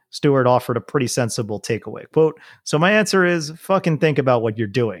 Ultimately, Stewart offered a pretty sensible takeaway. Quote, so my answer is fucking think about what you're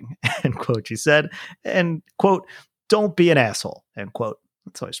doing, end quote, she said. And quote, don't be an asshole, end quote.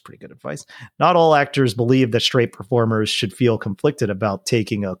 That's always pretty good advice. Not all actors believe that straight performers should feel conflicted about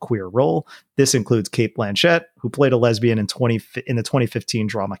taking a queer role. This includes Cate Blanchett, who played a lesbian in the 2015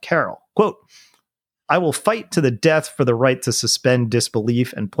 drama Carol. Quote, I will fight to the death for the right to suspend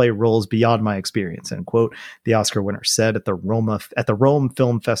disbelief and play roles beyond my experience, end quote, the Oscar winner said at the Rome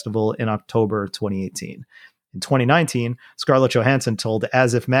Film Festival in October 2018. In 2019, Scarlett Johansson told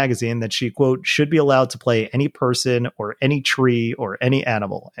As If magazine that she, quote, should be allowed to play any person or any tree or any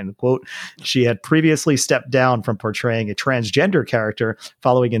animal, end quote. She had previously stepped down from portraying a transgender character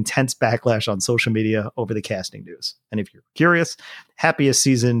following intense backlash on social media over the casting news. And if you're curious, Happiest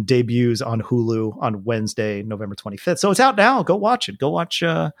Season debuts on Hulu on Wednesday, November 25th. So it's out now. Go watch it. Go watch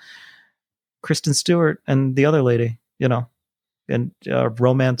Kristen Stewart and the other lady, and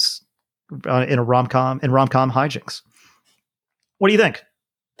romance in rom-com hijinks. What do you think?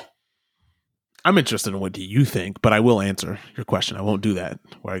 I'm interested in what do you think, but I will answer your question. I won't do that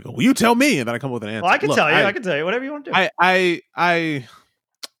where I go, well, you tell me, and then I come up with an answer. Well, I can tell you. I can tell you whatever you want to do. I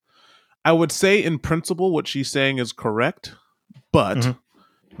would say in principle what she's saying is correct, but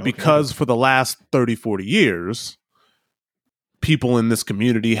because for the last 30, 40 years, people in this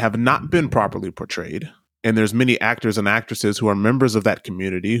community have not been properly portrayed. And there's many actors and actresses who are members of that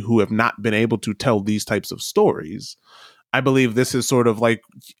community who have not been able to tell these types of stories. I believe this is sort of like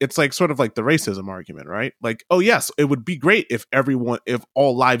the racism argument, right? Like, oh yes, it would be great if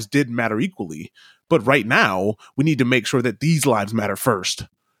all lives did matter equally. But right now we need to make sure that these lives matter first,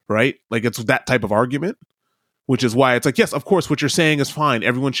 right? Like it's that type of argument, which is why it's like, yes, of course, what you're saying is fine.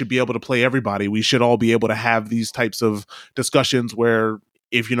 Everyone should be able to play everybody. We should all be able to have these types of discussions where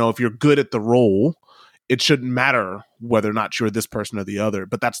if you're good at the role, it shouldn't matter whether or not you're this person or the other,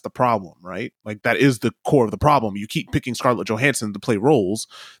 but that's the problem, right? Like that is the core of the problem. You keep picking Scarlett Johansson to play roles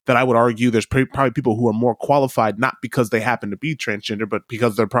that I would argue there's probably people who are more qualified, not because they happen to be transgender, but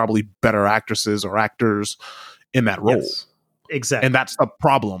because they're probably better actresses or actors in that role. Yes, exactly. And that's the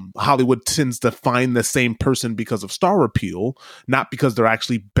problem. Hollywood tends to find the same person because of star appeal, not because they're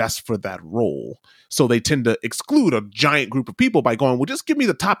actually best for that role. So they tend to exclude a giant group of people by going, well, just give me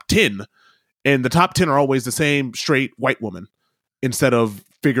the top 10. And the top 10 are always the same straight white woman instead of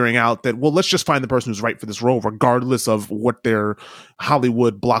figuring out that, well, let's just find the person who's right for this role, regardless of what their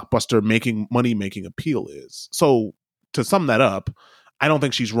Hollywood blockbuster money-making appeal is. So to sum that up, I don't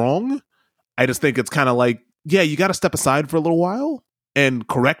think she's wrong. I just think it's kind of like, yeah, you got to step aside for a little while and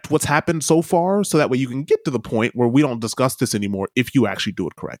correct what's happened so far so that way you can get to the point where we don't discuss this anymore if you actually do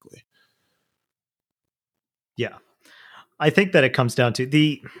it correctly. Yeah. I think that it comes down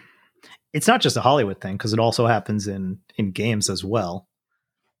to it's not just a Hollywood thing because it also happens in games as well.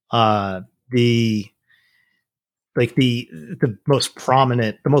 The most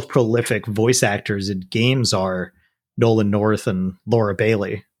prominent, the most prolific voice actors in games are Nolan North and Laura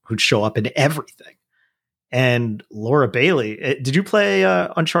Bailey, who'd show up in everything. And Laura Bailey, did you play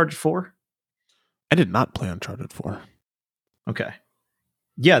Uncharted 4? I did not play Uncharted 4. Okay.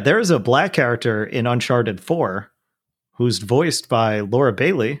 Yeah, there is a black character in Uncharted 4 who's voiced by Laura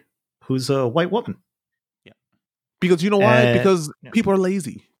Bailey, who's a white woman. Yeah. Because you know why? Because people are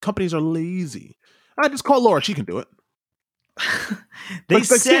lazy. Companies are lazy. I just call Laura. She can do it. They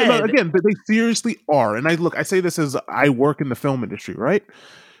seriously are. And I say this as I work in the film industry, right?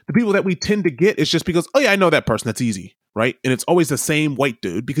 The people that we tend to get is just because, oh yeah, I know that person. That's easy, right? And it's always the same white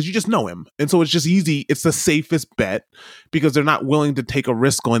dude because you just know him. And so it's just easy. It's the safest bet because they're not willing to take a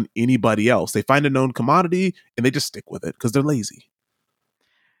risk on anybody else. They find a known commodity and they just stick with it because they're lazy.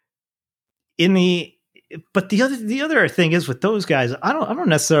 But the other thing is with those guys, I don't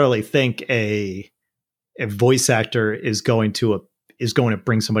necessarily think a voice actor is going to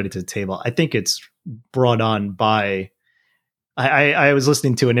bring somebody to the table. I think it's brought on by. I was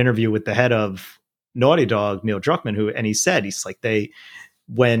listening to an interview with the head of Naughty Dog, Neil Druckmann, and he said he's like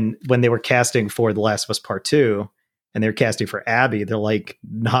when they were casting for The Last of Us Part 2 and they're casting for Abby, they're like,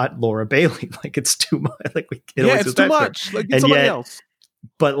 not Laura Bailey, like it's too much, like it's too much, like it's somebody else.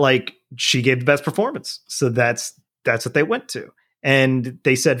 But like she gave the best performance, so that's what they went to. And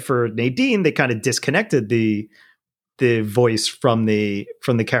they said for Nadine, they kind of disconnected the voice from the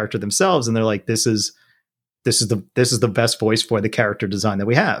character themselves, and they're like, this is the best voice for the character design that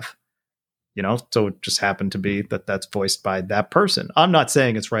we have. So it just happened to be that that's voiced by that person. I'm not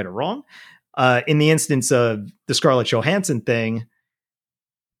saying it's right or wrong. In the instance of the Scarlett Johansson thing,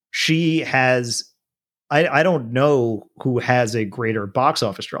 she has, I don't know who has a greater box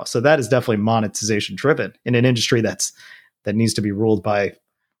office draw. So that is definitely monetization driven in an industry that needs to be ruled by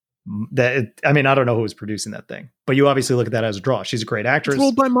that. I mean, I don't know who was producing that thing, but you obviously look at that as a draw. She's a great actress. It's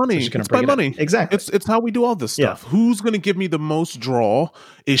ruled by money. So it's by money. Exactly. It's how we do all this stuff. Yeah. Who's going to give me the most draw?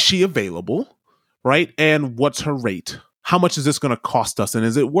 Is she available? Right. And what's her rate? How much is this going to cost us? And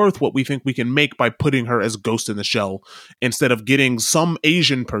is it worth what we think we can make by putting her as Ghost in the Shell instead of getting some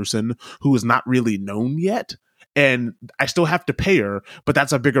Asian person who is not really known yet? And I still have to pay her, but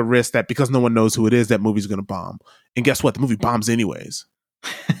that's a bigger risk that because no one knows who it is, that movie's going to bomb. And guess what? The movie bombs anyways.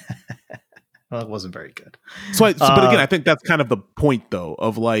 Well, it wasn't very good. But again, I think that's kind of the point, though,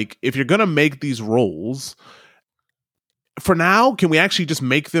 of like, if you're going to make these roles, for now, can we actually just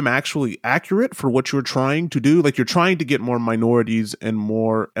make them actually accurate for what you're trying to do? Like, you're trying to get more minorities and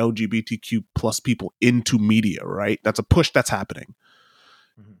more LGBTQ plus people into media, right? That's a push that's happening.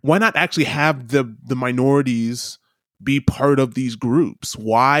 Mm-hmm. Why not actually have the minorities be part of these groups?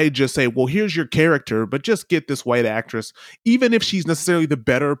 Why just say, well, here's your character, but just get this white actress, even if she's necessarily the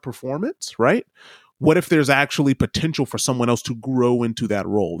better performance, right? What if there's actually potential for someone else to grow into that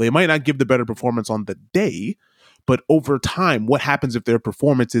role? They might not give the better performance on the day, but over time, what happens if their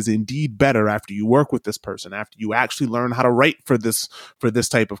performance is indeed better after you work with this person, after you actually learn how to write for this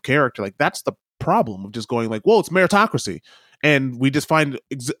type of character? Like, that's the problem of just going like, well, it's meritocracy. And we just find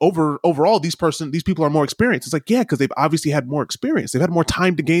overall these people are more experienced. It's like, yeah, because they've obviously had more experience. They've had more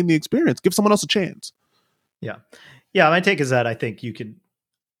time to gain the experience. Give someone else a chance. Yeah. Yeah. My take is that I think you could,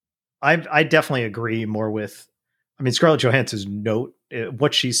 I definitely agree more with, I mean, Scarlett Johansson's note,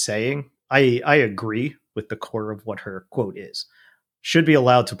 what she's saying. I agree with the core of what her quote is. Should be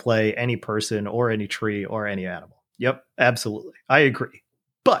allowed to play any person or any tree or any animal. Yep. Absolutely. I agree.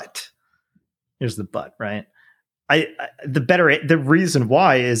 But here's the but, right? The reason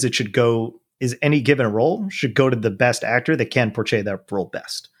why is any given role should go to the best actor that can portray that role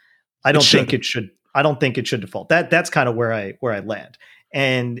best. I don't think it should default. That's kind of where I land.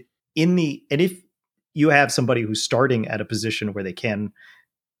 And if you have somebody who's starting at a position where they can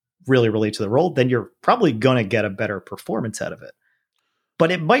really relate to the role, then you're probably going to get a better performance out of it.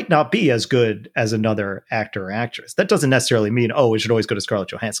 But it might not be as good as another actor or actress. That doesn't necessarily mean, it should always go to Scarlett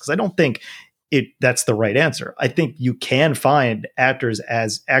Johansson, because I don't think that's the right answer. I think you can find actors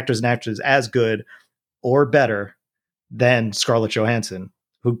and actresses as good or better than Scarlett Johansson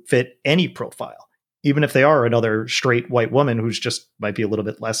who fit any profile, even if they are another straight white woman who's just might be a little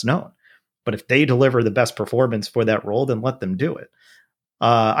bit less known. But if they deliver the best performance for that role, then let them do it.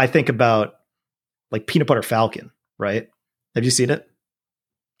 I think about like Peanut Butter Falcon, right? Have you seen it?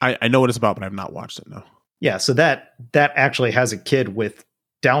 I know what it's about, but I've not watched it, no. Yeah, so that actually has a kid with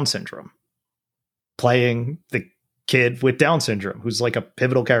Down syndrome playing the kid with Down syndrome, who's like a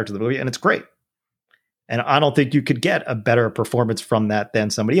pivotal character of the movie, and it's great. And I don't think you could get a better performance from that than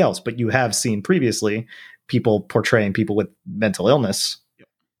somebody else. But you have seen previously people portraying people with mental illness,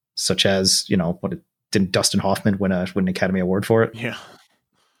 such as, didn't Dustin Hoffman win an Academy Award for it? Yeah.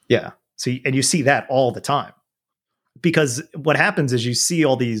 Yeah. So, and you see that all the time, because what happens is you see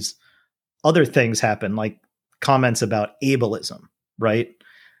all these other things happen, like comments about ableism, right?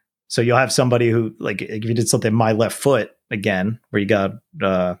 So you'll have somebody who, like, if you did something My Left Foot again, where you got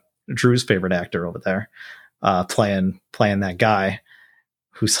Drew's favorite actor over there playing that guy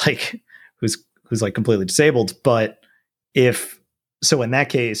who's like completely disabled. But in that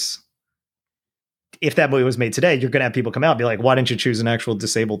case, if that movie was made today, you're going to have people come out and be like, why didn't you choose an actual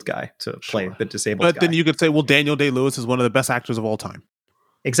disabled guy to play the disabled guy? But then you could say, well, Daniel Day-Lewis is one of the best actors of all time.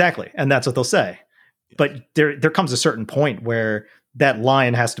 Exactly. And that's what they'll say. Yeah. But there comes a certain point where that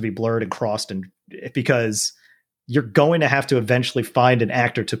line has to be blurred and crossed, and because you're going to have to eventually find an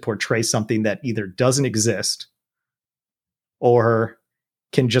actor to portray something that either doesn't exist or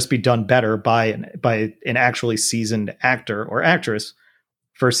can just be done better by an actually seasoned actor or actress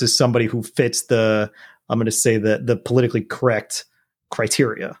versus somebody who fits the politically correct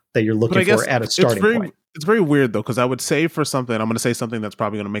criteria that you're looking for at a starting point. It's very weird though, because I would say for something, I'm going to say something that's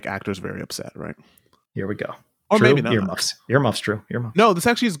probably going to make actors very upset, right? Here we go. Or Drew, maybe not. Earmuffs, Drew. Earmuffs. No, this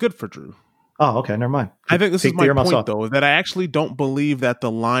actually is good for Drew. Oh, okay. Never mind. I think this is my point, though, that I actually don't believe that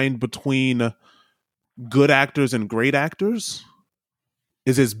the line between good actors and great actors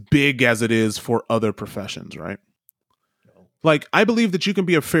is as big as it is for other professions, right? Like, I believe that you can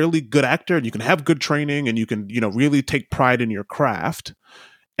be a fairly good actor and you can have good training and you can, really take pride in your craft.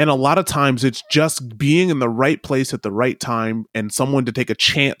 And a lot of times it's just being in the right place at the right time and someone to take a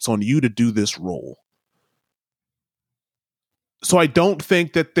chance on you to do this role. So I don't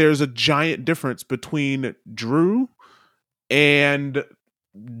think that there's a giant difference between Drew and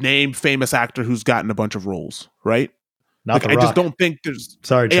name famous actor who's gotten a bunch of roles, right? Not like, The Rock. I just don't think there's...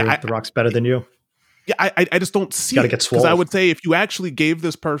 Sorry, Drew. The Rock's better than you. Yeah, I just don't see it. Because I would say if you actually gave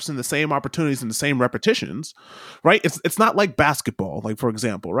this person the same opportunities and the same repetitions, right? It's not like basketball, like, for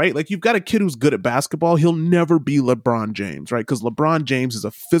example, right? Like, you've got a kid who's good at basketball. He'll never be LeBron James, right? Because LeBron James is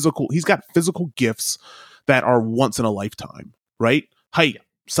he's got physical gifts that are once in a lifetime, right? Height,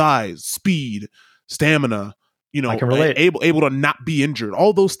 size, speed, stamina, I can relate. able to not be injured,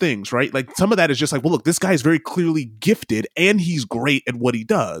 all those things, right? Like, some of that is just like, well, look, this guy is very clearly gifted and he's great at what he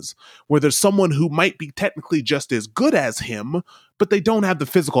does. Where there's someone who might be technically just as good as him, but they don't have the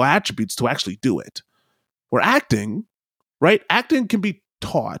physical attributes to actually do it. Where acting, right? Acting can be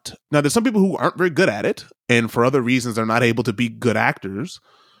taught. Now, there's some people who aren't very good at it, and for other reasons, they're not able to be good actors.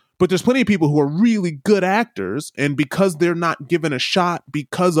 But there's plenty of people who are really good actors, and because they're not given a shot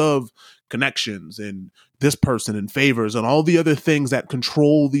because of connections and this person and favors and all the other things that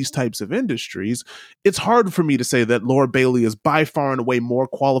control these types of industries, it's hard for me to say that Laura Bailey is by far and away more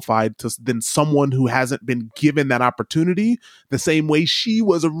qualified than someone who hasn't been given that opportunity the same way she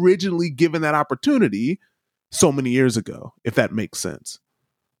was originally given that opportunity so many years ago, if that makes sense.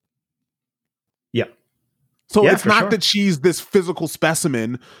 Yeah. So it's not that she's this physical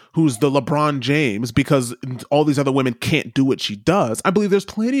specimen who's the LeBron James because all these other women can't do what she does. I believe there's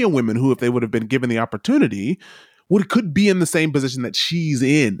plenty of women who, if they would have been given the opportunity, could be in the same position that she's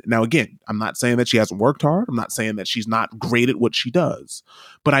in. Now, again, I'm not saying that she hasn't worked hard. I'm not saying that she's not great at what she does.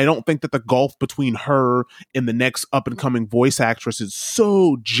 But I don't think that the gulf between her and the next up-and-coming voice actress is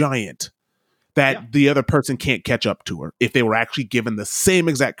so giant that the other person can't catch up to her if they were actually given the same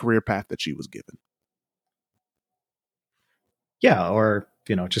exact career path that she was given. Yeah, or,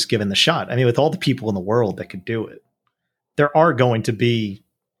 just given the shot. I mean, with all the people in the world that could do it, there are going to be,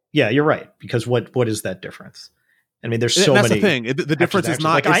 you're right. Because what is that difference? I mean, there's so many. That's the thing. The difference is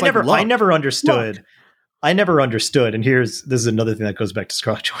not. Like, I never understood. Look. I never understood. And this is another thing that goes back to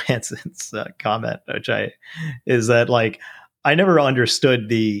Scarlett Johansson's comment, is that, like, I never understood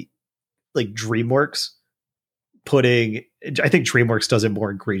the, like, DreamWorks putting. I think DreamWorks does it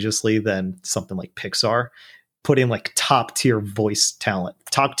more egregiously than something like Pixar. Putting like top tier voice talent,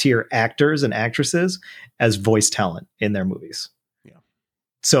 top tier actors and actresses as voice talent in their movies. Yeah.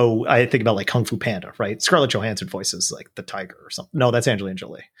 So I think about like Kung Fu Panda, right? Scarlett Johansson voices like the tiger or something. No, that's Angelina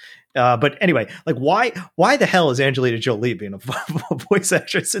Jolie. But anyway, like why the hell is Angelina Jolie being a voice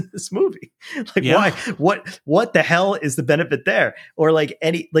actress in this movie? Like what the hell is the benefit there? Or like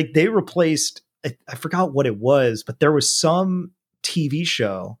they replaced, I forgot what it was, but there was some TV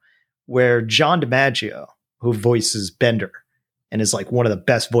show where John DiMaggio, who voices Bender and is like one of the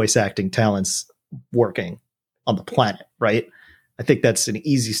best voice acting talents working on the planet, right? I think that's an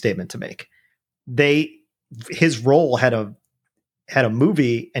easy statement to make. His role had a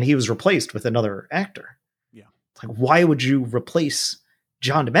movie and he was replaced with another actor. Yeah. It's like, why would you replace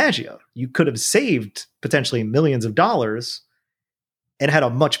John DiMaggio? You could have saved potentially millions of dollars and had a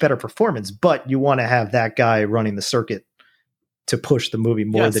much better performance, but you want to have that guy running the circuit to push the movie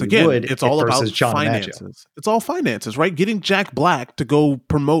more than you would. It's all about John finances. DiMaggio. It's all finances, right? Getting Jack Black to go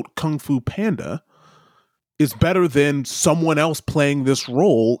promote Kung Fu Panda is better than someone else playing this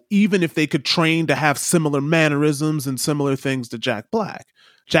role, even if they could train to have similar mannerisms and similar things to Jack Black.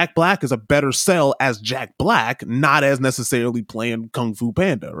 Jack Black is a better sell as Jack Black, not as necessarily playing Kung Fu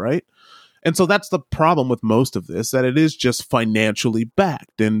Panda, right? And so that's the problem with most of this, that it is just financially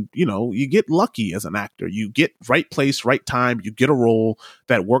backed. And, you get lucky as an actor. You get right place, right time. You get a role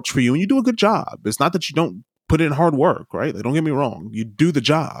that works for you and you do a good job. It's not that you don't put in hard work, right? Like, don't get me wrong. You do the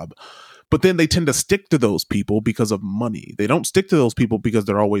job. But then they tend to stick to those people because of money. They don't stick to those people because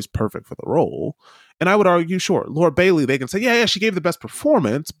they're always perfect for the role. And I would argue, sure, Laura Bailey, they can say, yeah, she gave the best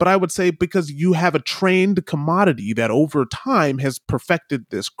performance. But I would say because you have a trained commodity that over time has perfected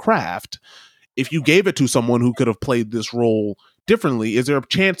this craft, if you gave it to someone who could have played this role differently, is there a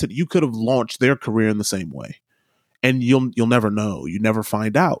chance that you could have launched their career in the same way? And you'll never know. You never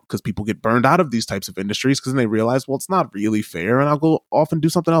find out because people get burned out of these types of industries because then they realize, well, it's not really fair, and I'll go off and do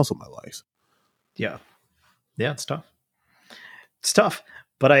something else with my life. Yeah, it's tough. It's tough,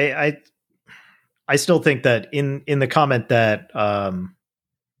 but I still think that in the comment that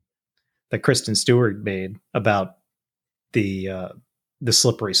that Kristen Stewart made about the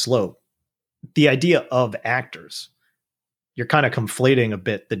slippery slope, the idea of actors you're kind of conflating a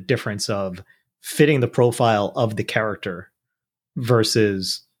bit the difference of fitting the profile of the character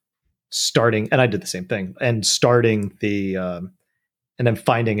versus starting, and I did the same thing, and starting the and then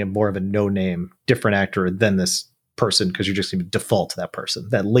finding a more of a no-name different actor than this person, because you're just going to default to that person,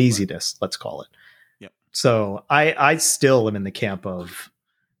 that laziness, let's call it. Yep. So I still am in the camp of,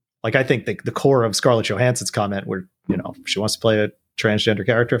 like, I think the core of Scarlett Johansson's comment where, you know, if she wants to play a transgender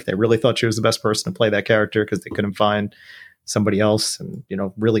character, if they really thought she was the best person to play that character because they couldn't find somebody else and, you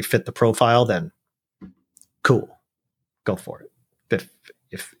know, really fit the profile, then cool, go for it.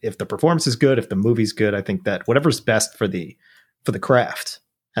 If the performance is good, if the movie's good, I think that whatever's best for the craft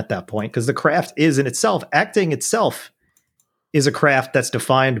at that point, because the craft is in itself, acting itself is a craft that's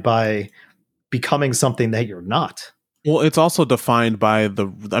defined by becoming something that you're not. Well, it's also defined by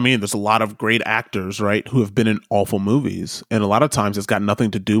there's a lot of great actors, right, who have been in awful movies. And a lot of times it's got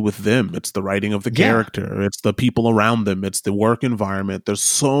nothing to do with them. It's the writing of the character. It's the people around them. It's the work environment. There's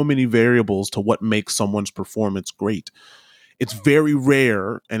so many variables to what makes someone's performance great. It's very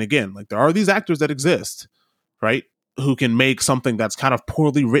rare. And again, like, there are these actors that exist, right, who can make something that's kind of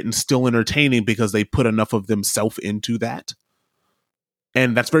poorly written still entertaining because they put enough of themselves into that.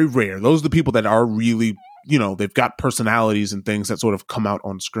 And that's very rare. Those are the people that are really, you know, they've got personalities and things that sort of come out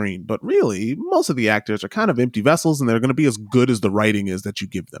on screen. But really, most of the actors are kind of empty vessels, and they're going to be as good as the writing is that you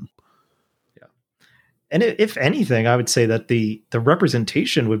give them. Yeah. And if anything, I would say that the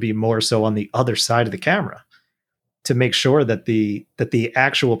representation would be more so on the other side of the camera, to make sure that the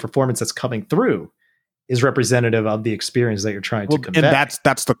actual performance that's coming through is representative of the experience that you're trying to convey. And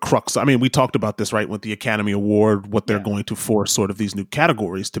that's the crux. I mean, we talked about this, right, with the Academy Award, what they're going to force sort of these new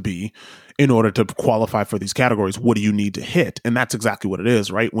categories to be in order to qualify for these categories. What do you need to hit? And that's exactly what it is,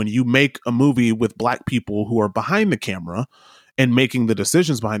 right? When you make a movie with Black people who are behind the camera and making the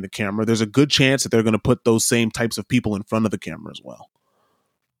decisions behind the camera, there's a good chance that they're going to put those same types of people in front of the camera as well.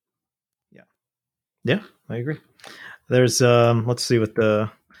 Yeah, I agree. There's let's see what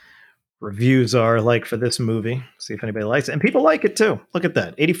the reviews are like for this movie. See if anybody likes it. And people like it too. Look at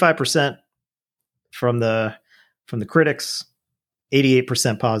that. 85% from the critics,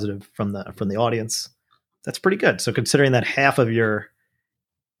 88% positive from the audience. That's pretty good. So considering that half of your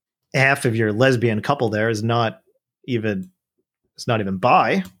lesbian couple there is not even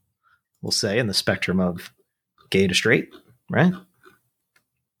bi, we'll say, in the spectrum of gay to straight, right?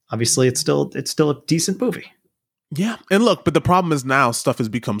 Obviously it's still a decent movie. Yeah. And look, but the problem is now stuff has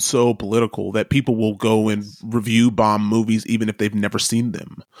become so political that people will go and review bomb movies even if they've never seen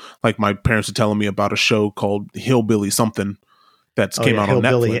them. Like, my parents are telling me about a show called Hillbilly something that's came out on Netflix.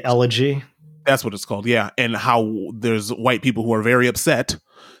 Hillbilly Elegy. That's what it's called. Yeah. And how there's white people who are very upset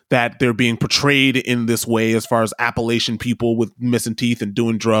that they're being portrayed in this way as far as Appalachian people with missing teeth and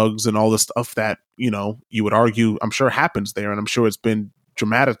doing drugs and all this stuff that, you know, you would argue, I'm sure happens there. And I'm sure it's been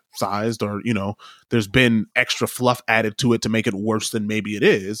dramatized, or, you know, there's been extra fluff added to it to make it worse than maybe it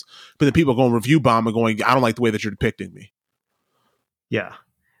is. But then people go and review bomb and going, I don't like the way that you're depicting me. Yeah.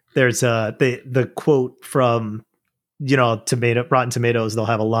 There's the quote from, you know, Rotten Tomatoes, they'll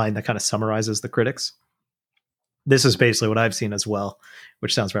have a line that kind of summarizes the critics. This is basically what I've seen as well,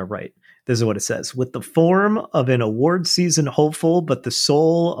 which sounds about right. This is what it says. With the form of an award season hopeful, but the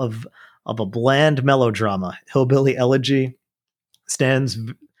soul of a bland melodrama, Hillbilly Elegy strands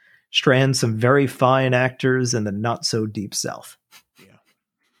some very fine actors in the not so deep South.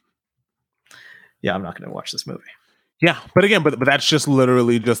 Yeah, I'm not going to watch this movie. Yeah, but again, but that's just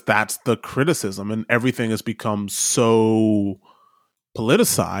literally that's the criticism, and everything has become so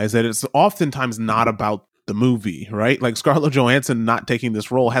politicized that it's oftentimes not about the movie, right? Like, Scarlett Johansson not taking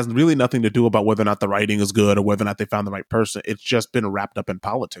this role has really nothing to do about whether or not the writing is good or whether or not they found the right person. It's just been wrapped up in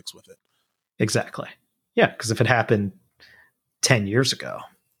politics with it. Exactly. Yeah, because if it happened 10 years ago,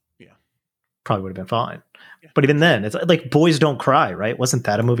 probably would have been fine. But even then, it's like Boys Don't Cry, right? Wasn't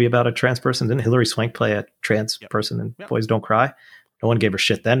that a movie about a trans person? Didn't Hilary Swank play a trans person in Boys Don't Cry? No one gave her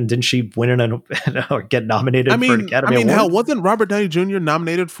shit then. Didn't she win or get nominated for an Academy Award? Hell, wasn't Robert Downey Jr.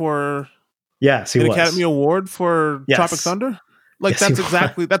 nominated for an Academy Award for Tropic Thunder? Like, yes,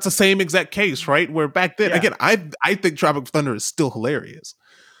 that's the same exact case, right? Where back then, again, I think Tropic Thunder is still hilarious.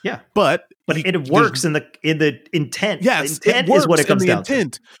 Yeah, but it works in the intent. Yes, the intent is what it comes down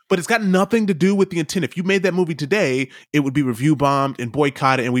to. But it's got nothing to do with the intent. If you made that movie today, it would be review bombed and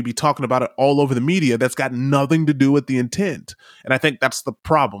boycotted, and we'd be talking about it all over the media. That's got nothing to do with the intent. And I think that's the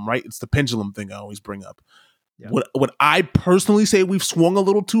problem, right? It's the pendulum thing I always bring up. Yeah. Would I personally say we've swung a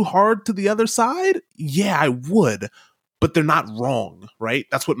little too hard to the other side? Yeah, I would. But they're not wrong, right?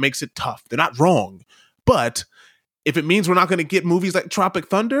 That's what makes it tough. They're not wrong. But if it means we're not going to get movies like Tropic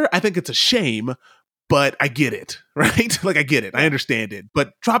Thunder, I think it's a shame. but I get it, right? Like I get it, I understand it.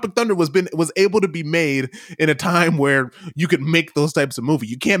 But Tropic Thunder was able to be made in a time where you could make those types of movie.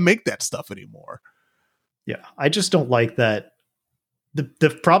 You can't make that stuff anymore. Yeah, I just don't like that.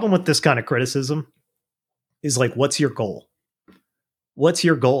 The problem with this kind of criticism is like, what's your goal? What's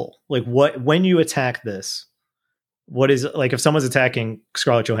your goal? Like, when you attack this, what is like if someone's attacking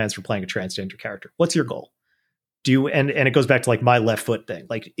Scarlett Johansson for playing a transgender character? What's your goal? Do you and it goes back to like my left foot thing.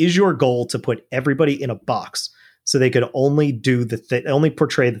 Like, is your goal to put everybody in a box so they could only do only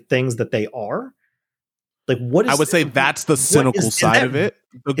portray the things that they are? Like, what is? I would say that's the cynical side of it.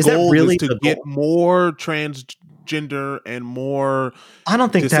 The goal is to get more transgender and more I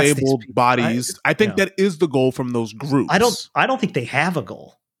don't think disabled bodies. I think that is the goal from those groups. I don't think they have a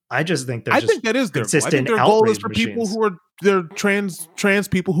goal. I just think they're. I think that is their goal. I think their goal is for people who are they're trans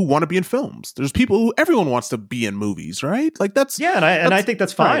people who want to be in films. There's people who everyone wants to be in movies, right? Like that's I think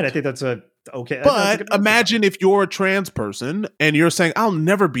that's fine. Right. I think that's okay. But imagine if you're a trans person and you're saying, I'll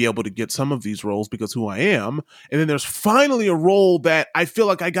never be able to get some of these roles because who I am. And then there's finally a role that I feel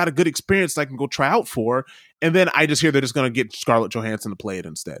like I got a good experience that I can go try out for. And then I just hear they're just going to get Scarlett Johansson to play it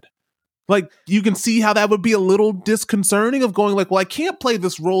instead. Like, you can see how that would be a little disconcerting of going like, well, I can't play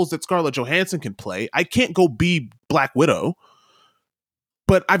this roles that Scarlett Johansson can play. I can't go be Black Widow.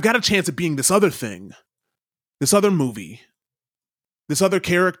 But I've got a chance at being this other thing, this other movie, this other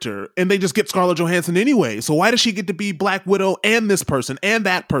character, and they just get Scarlett Johansson anyway. So why does she get to be Black Widow and this person and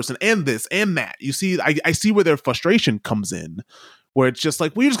that person and this and that? You see, I see where their frustration comes in, where it's just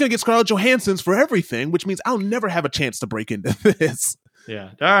like, we're just going to get Scarlett Johansson's for everything, which means I'll never have a chance to break into this.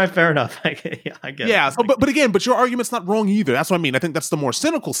 Yeah. All right. Fair enough. I get it. So, but again, your argument's not wrong either. That's what I mean. I think that's the more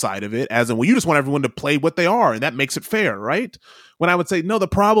cynical side of it, as in, well, you just want everyone to play what they are, and that makes it fair, right? When I would say, no, the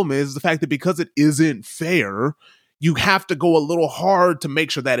problem is the fact that because it isn't fair, you have to go a little hard to make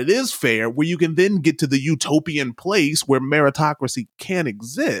sure that it is fair, where you can then get to the utopian place where meritocracy can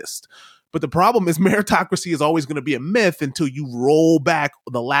exist. But the problem is meritocracy is always going to be a myth until you roll back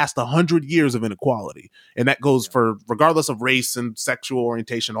the last 100 years of inequality. And that goes for regardless of race and sexual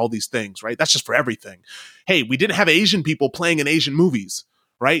orientation, all these things, right? That's just for everything. Hey, we didn't have Asian people playing in Asian movies,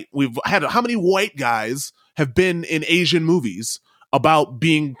 right? We've had how many white guys have been in Asian movies about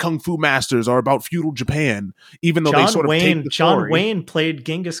being kung fu masters or about feudal Japan, even though they sort of take the John story. Wayne played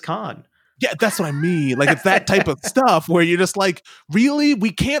Genghis Khan. Yeah, that's what I mean. Like, it's that type of stuff where you're just like, really?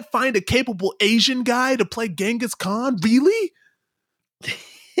 We can't find a capable Asian guy to play Genghis Khan? Really?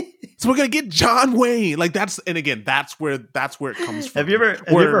 So we're going to get John Wayne. Like, that's where it comes from. Have you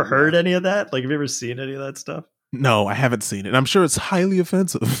ever heard any of that? Like, have you ever seen any of that stuff? No, I haven't seen it. I'm sure it's highly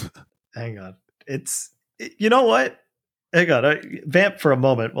offensive. Hang on. You know what? Hang on, vamp for a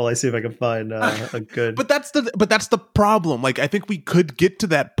moment while I see if I can find a good. But that's the problem. Like, I think we could get to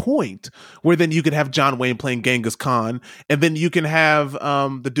that point where then you could have John Wayne playing Genghis Khan, and then you can have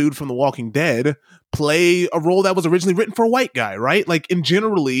the dude from The Walking Dead play a role that was originally written for a white guy, right? Like, and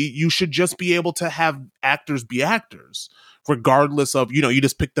generally, you should just be able to have actors be actors, regardless of, you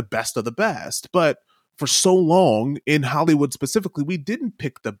just pick the best of the best. But for so long in Hollywood specifically, we didn't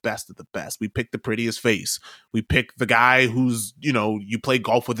pick the best of the best. We picked the prettiest face. We picked the guy who's, you play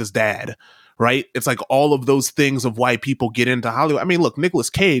golf with his dad, right? It's like all of those things of why people get into Hollywood. I mean, look, Nicolas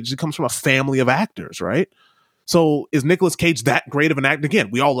Cage, he comes from a family of actors, right? So is Nicolas Cage that great of an actor?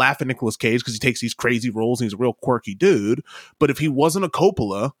 Again, we all laugh at Nicolas Cage because he takes these crazy roles and he's a real quirky dude. But if he wasn't a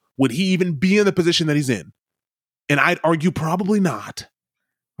Coppola, would he even be in the position that he's in? And I'd argue probably not.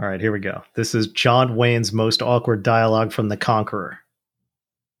 All right, here we go. This is John Wayne's most awkward dialogue from The Conqueror.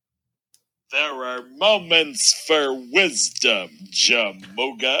 There are moments for wisdom,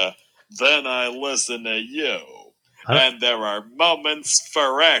 Jamuga. Then I listen to you. And there are moments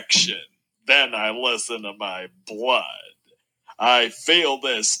for action. Then I listen to my blood. I feel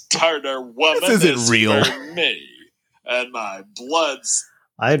this Tartar woman is real for me. And my blood's...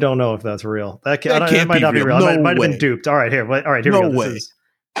 I don't know if that's real. That might not be real. I might have been duped. All right, here we go.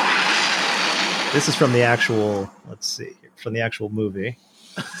 This is from the actual, let's see, from the actual movie.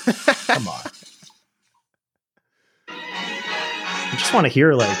 Come on. I just want to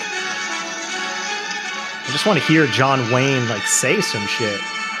hear John Wayne like say some shit.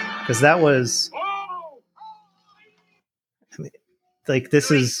 Because that was like,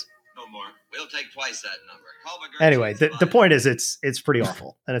 this is no more. We'll take twice that number. Anyway, the point is it's pretty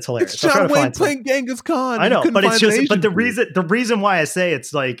awful and it's hilarious. It's John Wayne playing Genghis Khan. I know, but it's just the reason why I say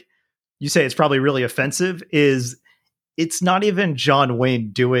it's like, you say it's probably really offensive is it's not even John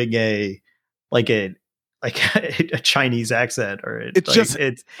Wayne doing a like a Chinese accent, or it's like, just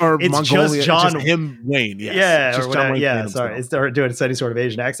or it's Mongolia, just John, it's just him Wayne, yes. yeah, just or John whatever, Wayne yeah. Sorry, it's they're doing any sort of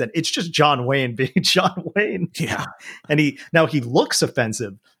Asian accent. It's just John Wayne being John Wayne. Yeah, and he looks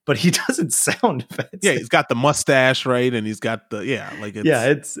offensive, but he doesn't sound offensive. Yeah, he's got the mustache, right, and he's got the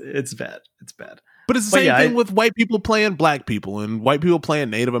it's bad. It's bad. But it's the same thing with white people playing black people and white people playing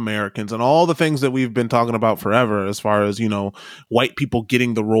Native Americans and all the things that we've been talking about forever as far as, white people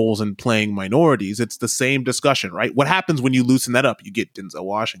getting the roles and playing minorities. It's the same discussion, right? What happens when you loosen that up? You get Denzel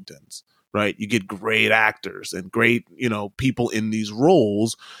Washingtons, right? You get great actors and great, people in these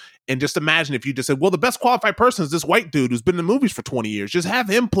roles. And just imagine if you just said, well, the best qualified person is this white dude who's been in movies for 20 years. Just have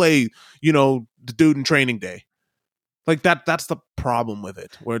him play, the dude in Training Day. Like that's the problem with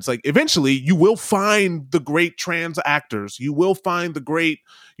it, where it's like eventually you will find the great trans actors. You will find the great,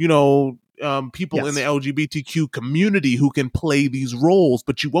 people in the LGBTQ community who can play these roles,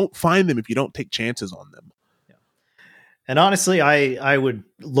 but you won't find them if you don't take chances on them. Yeah. And honestly, I would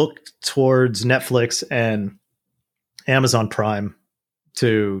look towards Netflix and Amazon Prime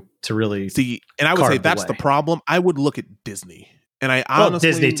to really see. And I would say that's the problem. I would look at Disney. And I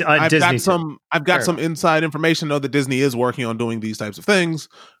honestly, I've got some inside information to know that Disney is working on doing these types of things,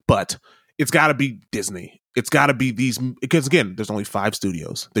 but it's got to be Disney. It's got to be these, because again, there's only 5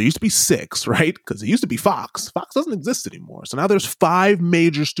 studios. There used to be 6, right? Because it used to be Fox. Fox doesn't exist anymore. So now there's 5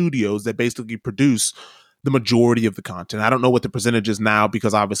 major studios that basically produce the majority of the content. I don't know what the percentage is now,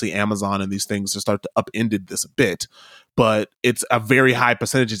 because obviously Amazon and these things have started to upended this a bit, but it's a very high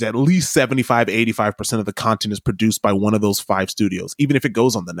percentage. It's at least 75, 85% of the content is produced by one of those 5 studios, even if it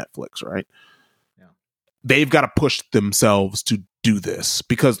goes on the Netflix, right? Yeah. They've got to push themselves to do this,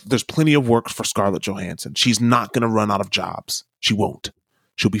 because there's plenty of work for Scarlett Johansson. She's not going to run out of jobs. She won't.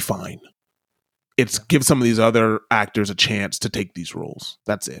 She'll be fine. It's give some of these other actors a chance to take these roles.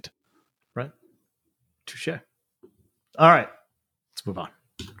 That's it. Right. Touche. All right. Let's move on.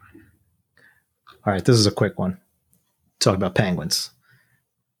 All right. This is a quick one. Talk about penguins.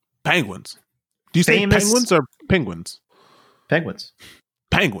 Penguins. Do you say penguins or penguins? Penguins.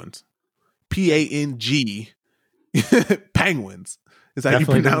 Penguins. P-A-N-G. Penguins. Is that how you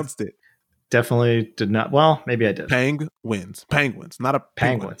pronounced it? Definitely did not. Well, maybe I did. Penguins. Penguins. Not a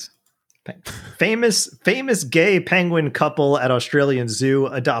penguins. Famous gay penguin couple at Australian zoo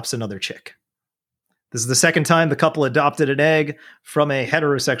adopts another chick. This is the second time the couple adopted an egg from a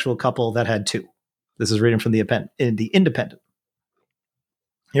heterosexual couple that had 2. This is reading from the Independent.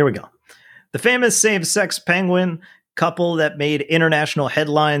 Here we go. The famous same-sex penguin couple that made international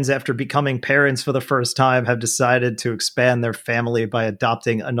headlines after becoming parents for the first time have decided to expand their family by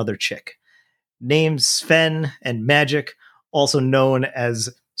adopting another chick. Named Sven and Magic, also known as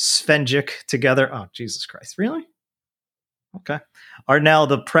Svenjic together. Oh, Jesus Christ. Really? Okay. Are now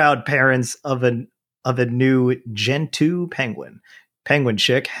the proud parents of a new Gentoo penguin. Penguin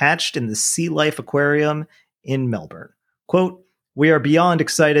chick hatched in the Sea Life Aquarium in Melbourne. Quote, "We are beyond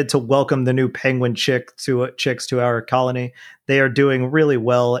excited to welcome the new penguin chicks to our colony. They are doing really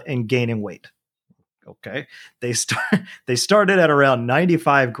well and gaining weight." Okay. They started at around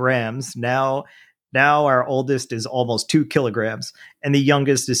 95 grams. Now our oldest is almost 2 kilograms, and the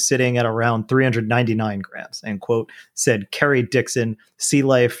youngest is sitting at around 399 grams, end quote, said Kerry Dixon, Sea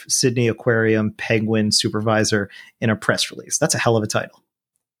Life Sydney Aquarium Penguin Supervisor, in a press release. That's a hell of a title.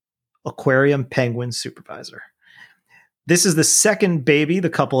 Aquarium Penguin Supervisor. This is the second baby the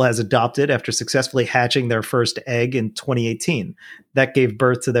couple has adopted after successfully hatching their first egg in 2018. That gave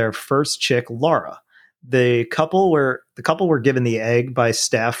birth to their first chick, Laura. The couple were given the egg by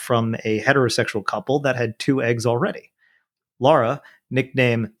staff from a heterosexual couple that had 2 eggs already. Laura,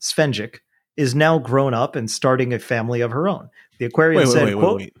 nicknamed Svenjic, is now grown up and starting a family of her own. The aquarium said,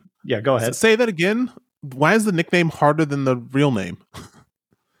 quote, yeah, go ahead. Say that again. Why is the nickname harder than the real name?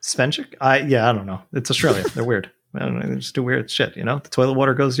 Svenjic? I don't know. It's Australia. They're weird. I don't know. They just do weird shit, The toilet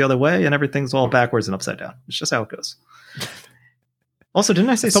water goes the other way and everything's all backwards and upside down. It's just how it goes. Also, didn't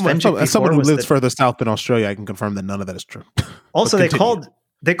I say someone who lives further south than Australia, I can confirm that none of that is true. Also, they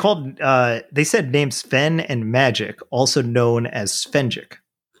said named Sven and Magic, also known as Svenjic.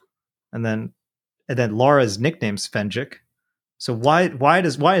 And then Laura's nickname Svenjic. So why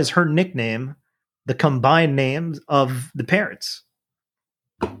is her nickname the combined names of the parents?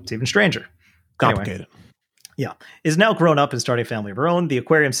 It's even stranger. Complicated. Anyway, yeah. Is now grown up and starting a family of her own. The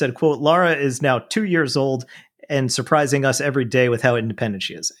aquarium said, quote, "Laura is now 2 years old and surprising us every day with how independent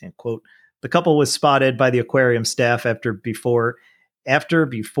she is," end quote. The couple was spotted by the aquarium staff before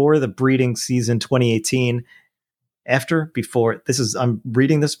the breeding season 2018. I'm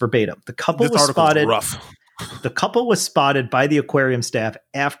reading this verbatim. The couple was spotted. Rough. The couple was spotted by the aquarium staff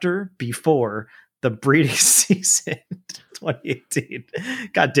before the breeding season 2018.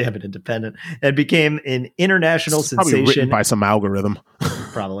 God damn it, Independent. And became an international sensation. Written by some algorithm.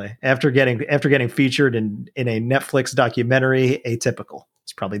 Probably. After getting featured in a Netflix documentary, Atypical.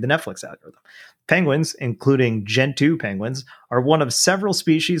 It's probably the Netflix algorithm. Penguins, including Gentoo penguins, are one of several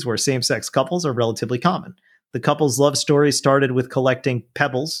species where same-sex couples are relatively common. The couple's love story started with collecting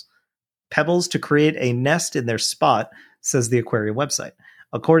pebbles to create a nest in their spot, says the aquarium website.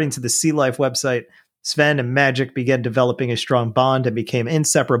 According to the Sea Life website, Sven and Magic began developing a strong bond and became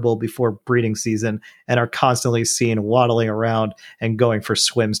inseparable before breeding season and are constantly seen waddling around and going for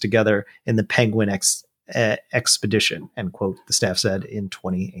swims together in the penguin expedition, end quote, the staff said in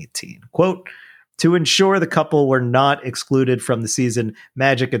 2018. Quote, to ensure the couple were not excluded from the season,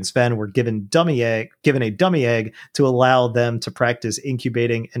 Magic and Sven were given a dummy egg to allow them to practice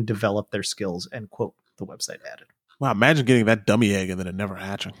incubating and develop their skills, end quote, the website added. Wow, imagine getting that dummy egg and then it never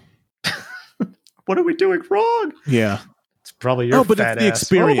hatching. What are we doing wrong? Yeah. It's probably your but fat it's the ass.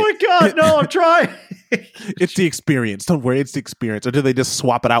 experience. Oh my God, no, I'm trying. It's the experience. Don't worry, it's the experience. Or do they just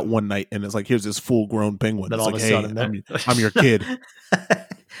swap it out one night and it's like, here's this full-grown penguin. Then it's all like, of a sudden, I'm your kid.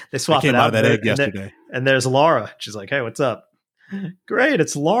 They swap it out of that egg yesterday. And there's Laura. She's like, hey, what's up? Great,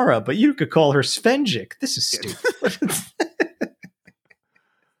 it's Laura, but you could call her Svenjic. This is stupid.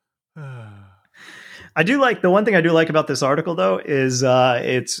 The one thing I do like about this article though is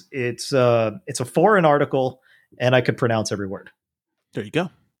it's a foreign article and I could pronounce every word. There you go.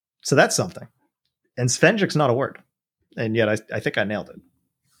 So that's something. And Svenjic's not a word. And yet I think I nailed it.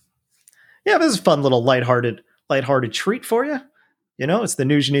 Yeah, this is a fun little lighthearted treat for you. You know, it's the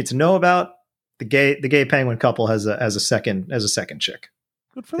news you need to know about. The gay penguin couple has a second chick.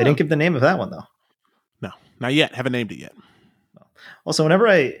 Good for They them. didn't give the name of that one though. No, not yet. Haven't named it yet. Also, whenever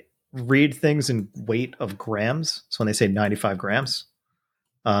I read things in weight of grams, so when they say 95 grams,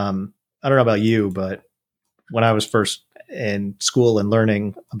 I don't know about you, but when I was first in school and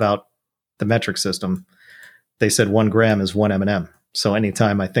learning about the metric system, they said 1 gram is 1 M&M. So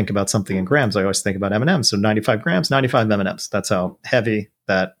anytime I think about something in grams, I always think about M&Ms. So 95 grams, 95 M&Ms. That's how heavy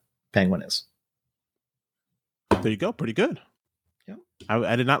that penguin is. There you go. Pretty good. Yeah.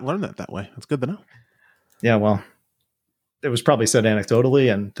 I did not learn that way. That's good to know. Yeah, well, it was probably said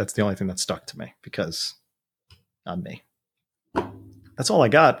anecdotally, and that's the only thing that stuck to me because I'm me. That's all I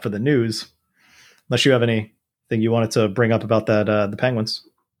got for the news. Unless you have anything you wanted to bring up about that the penguins.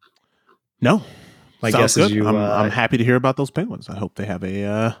 No. My Sounds guess good. is I'm happy to hear about those penguins. I hope they have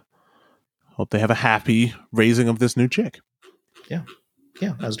a happy raising of this new chick. Yeah,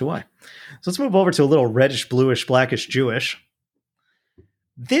 as do I. So let's move over to a little reddish, bluish, blackish Jewish.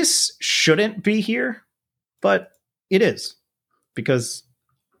 This shouldn't be here, but it is because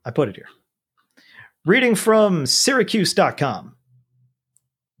I put it here. Reading from Syracuse.com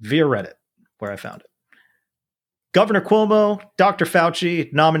via Reddit, where I found it. Governor Cuomo, Dr.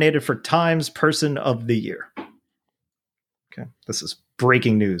 Fauci nominated for Times Person of the Year. Okay, this is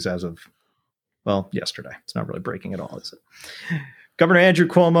breaking news as of, yesterday. It's not really breaking at all, is it? Governor Andrew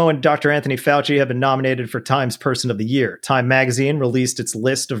Cuomo and Dr. Anthony Fauci have been nominated for Times Person of the Year. Time magazine released its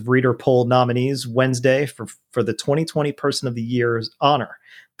list of reader poll nominees Wednesday for the 2020 Person of the Year's honor.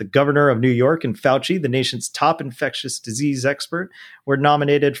 The governor of New York and Fauci, the nation's top infectious disease expert, were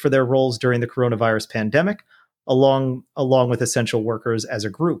nominated for their roles during the coronavirus pandemic, along with essential workers as a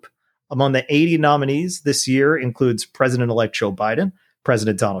group. Among the 80 nominees this year includes President-elect Joe Biden,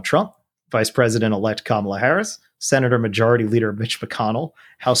 President Donald Trump, Vice President-elect Kamala Harris, Senator Majority Leader Mitch McConnell,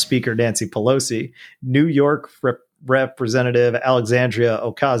 House Speaker Nancy Pelosi, New York Representative Alexandria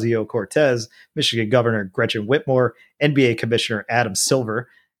Ocasio-Cortez, Michigan Governor Gretchen Whitmer, NBA Commissioner Adam Silver,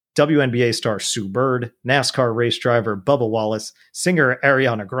 WNBA star Sue Bird, NASCAR race driver Bubba Wallace, singer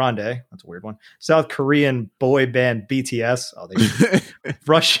Ariana Grande, that's a weird one, South Korean boy band BTS,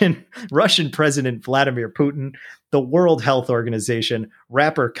 Russian President Vladimir Putin, the World Health Organization,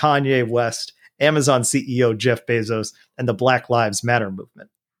 rapper Kanye West, Amazon CEO Jeff Bezos, and the Black Lives Matter movement.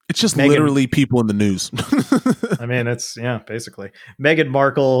 It's just literally people in the news. I mean, basically. Meghan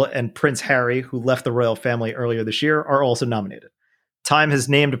Markle and Prince Harry, who left the royal family earlier this year, are also nominated. Time has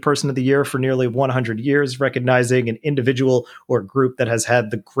named a Person of the Year for nearly 100 years, recognizing an individual or group that has had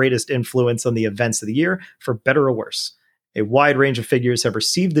the greatest influence on the events of the year, for better or worse. A wide range of figures have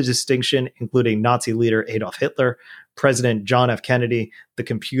received the distinction, including Nazi leader Adolf Hitler, President John F. Kennedy, the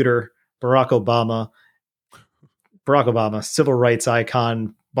computer, Barack Obama, civil rights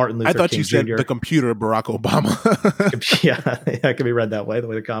icon Martin Luther I thought King you said Jr. the computer Barack Obama. Yeah, that can be read that way, the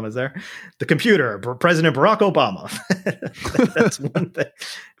way the comma's there. The computer, President Barack Obama. That's one thing.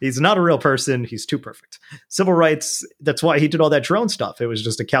 He's not a real person. He's too perfect. Civil rights, that's why he did all that drone stuff. It was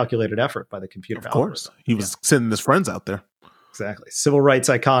just a calculated effort by the computer. Of course. He was sending his friends out there. Exactly. Civil rights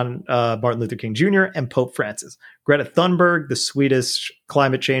icon Martin Luther King Jr. and Pope Francis. Greta Thunberg, the Swedish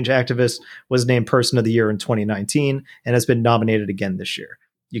climate change activist, was named Person of the Year in 2019 and has been nominated again this year.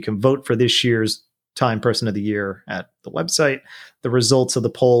 You can vote for this year's Time Person of the Year at the website. The results of the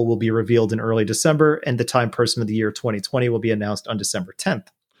poll will be revealed in early December, and the Time Person of the Year 2020 will be announced on December 10th.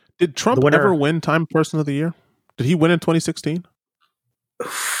 Did Trump ever win Time Person of the Year? Did he win in 2016?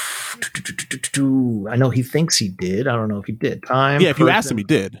 I know he thinks he did. I don't know if he did. Yeah, if you asked him, he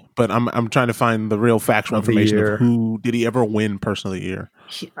did. But I'm trying to find the real factual information of who did he ever win Person of the Year.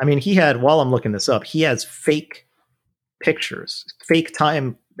 He had, while I'm looking this up, he has fake pictures, fake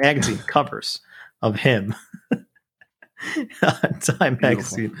Time magazine covers of him. Time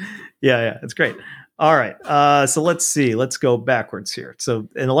magazine. Yeah, it's great. All right. So let's see. Let's go backwards here. So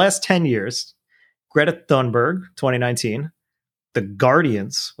in the last 10 years, Greta Thunberg, 2019. The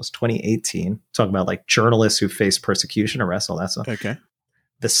Guardians was 2018. Talking about like journalists who face persecution, arrest, all that stuff. Okay.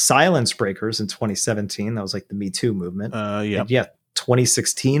 The Silence Breakers in 2017. That was like the Me Too movement. Yeah.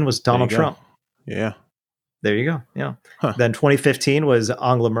 2016 was Donald Trump. Yeah. There you go. Yeah. Huh. Then 2015 was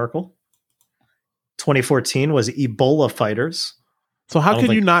Angela Merkel. 2014 was Ebola fighters. So how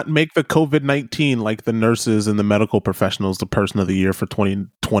can you not make the COVID-19, like the nurses and the medical professionals, the Person of the Year for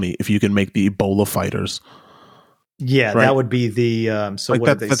 2020 if you can make the Ebola fighters? Yeah, right? That would be the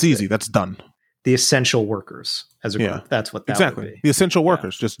that's easy. That's done. The essential workers as a group. That's what that would be. The essential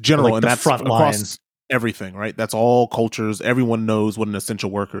workers, just general, and that's front across line. Everything, right? That's all cultures. Everyone knows what an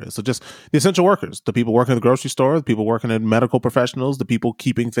essential worker is. So just the essential workers, the people working at the grocery store, the people working at medical professionals, the people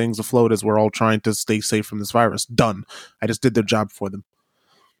keeping things afloat as we're all trying to stay safe from this virus. Done. I just did their job for them.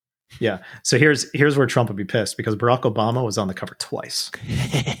 Yeah. So here's where Trump would be pissed, because Barack Obama was on the cover twice.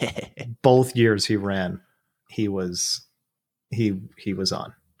 Both years he ran, he was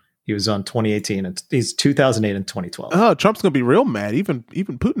on. He was on 2018 and he's 2008 and 2012. Oh, Trump's gonna be real mad. Even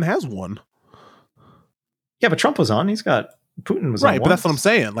Putin has one. Yeah, but Trump was on. Putin was on. Right, but that's what I'm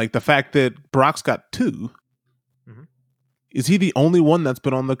saying. Like the fact that Barack's got two. Mm-hmm. Is he the only one that's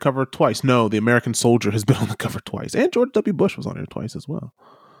been on the cover twice? No, the American Soldier has been on the cover twice, and George W. Bush was on here twice as well.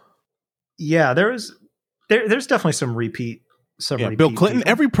 Yeah, there's definitely some repeat. Bill Clinton. People.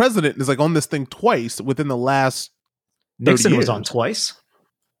 Every president is like on this thing twice within the last. Nixon was on twice.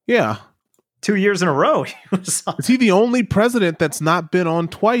 Yeah, 2 years in a row. He was on. Is he the only president that's not been on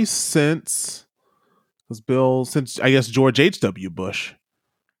twice since I guess George H.W. Bush?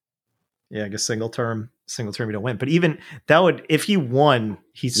 Yeah, I guess single term you don't win. But even that would, if he won,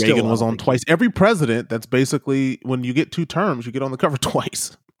 Reagan was on twice. Every president, that's basically when you get two terms, you get on the cover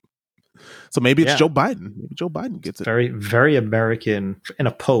twice. So maybe it's Joe Biden. Maybe Joe Biden gets it. Very, very American. And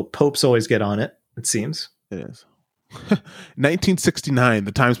a pope. Popes always get on it, it seems. It is. 1969,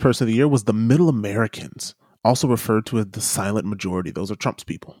 the Times Person of the Year was the Middle Americans, also referred to as the silent majority. Those are Trump's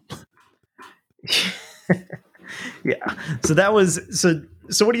people. Yeah. So that was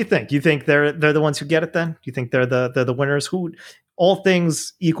so what do you think? You think they're the ones who get it then? Do you think they're the winners? Who, all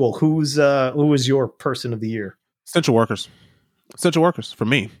things equal, who was your Person of the Year? Essential workers. Essential workers for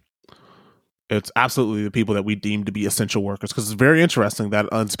me. It's absolutely the people that we deem to be essential workers, because it's very interesting that,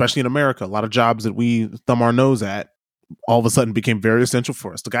 especially in America, a lot of jobs that we thumb our nose at all of a sudden became very essential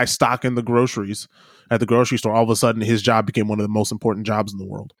for us. The guy stocking the groceries at the grocery store, all of a sudden his job became one of the most important jobs in the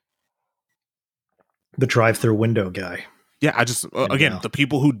world. The drive-through window guy. Yeah, the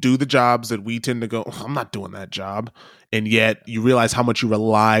people who do the jobs that we tend to go, I'm not doing that job. And yet you realize how much you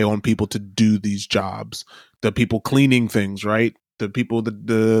rely on people to do these jobs. The people cleaning things, right? The people,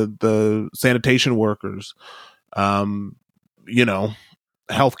 the sanitation workers, healthcare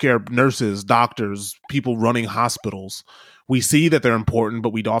nurses, doctors, people running hospitals. We see that they're important,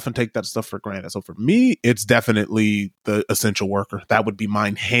 but we'd often take that stuff for granted. So for me, it's definitely the essential worker. That would be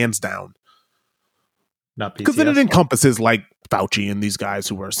mine, hands down. Not because then it encompasses like Fauci and these guys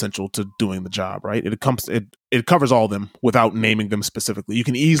who are essential to doing the job, right? It covers all of them without naming them specifically. You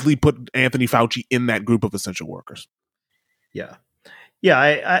can easily put Anthony Fauci in that group of essential workers. Yeah. Yeah,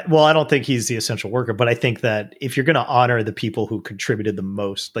 I don't think he's the essential worker, but I think that if you're going to honor the people who contributed the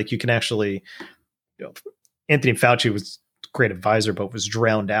most, like you can actually, Anthony Fauci was a great advisor, but was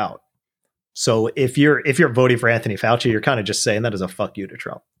drowned out. So if you're voting for Anthony Fauci, you're kind of just saying that as a fuck you to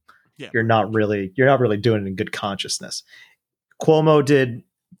Trump. Yeah. You're not really doing it in good consciousness. Cuomo did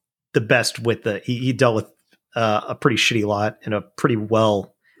the best with he dealt with a pretty shitty lot in a pretty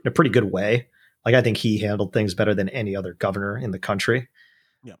well in a pretty good way. Like, I think he handled things better than any other governor in the country.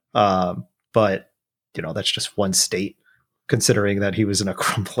 Yeah. But, that's just one state, considering that he was in a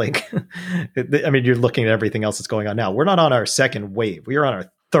crumbling. I mean, you're looking at everything else that's going on now. We're not on our second wave. We are on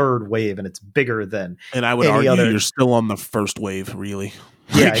our third wave, and it's bigger than. And I would argue you're still on the first wave, really.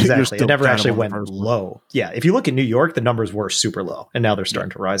 Yeah, exactly. It never actually went low. Yeah. If you look at New York, the numbers were super low, and now they're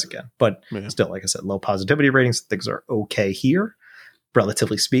starting to rise again. But still, like I said, low positivity ratings. Things are okay here,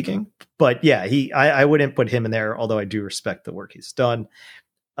 relatively speaking. But yeah, I wouldn't put him in there, although I do respect the work he's done.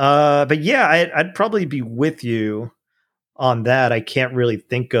 But yeah, I'd probably be with you on that. I can't really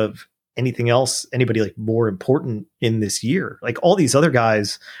think of anything else, anybody like more important in this year. Like all these other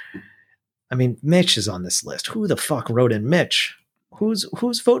guys. I mean, Mitch is on this list. Who the fuck wrote in Mitch?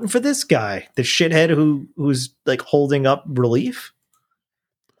 Who's voting for this guy? The shithead who's like holding up relief?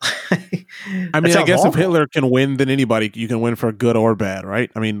 I mean, I guess awful. If Hitler can win, then anybody you can win for good or bad, right?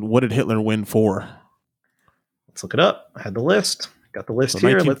 I mean, what did Hitler win for? Let's look it up. I had the list. Got the list so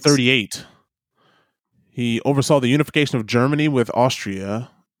here. 1938. He oversaw the unification of Germany with Austria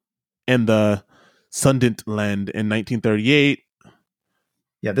and the Sudetenland in 1938.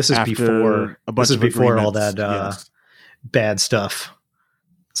 Yeah, this is before all that bad stuff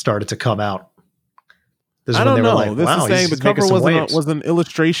started to come out. This is I don't know. Like, this wow, is saying the cover was an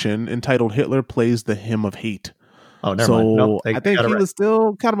illustration entitled "Hitler Plays the Hymn of Hate." Oh, never mind. Nope, I think he was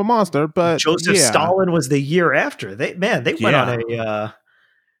still kind of a monster, but Joseph Stalin was the year after. They went on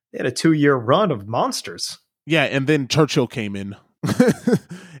they had a 2-year run of monsters. Yeah, and then Churchill came in,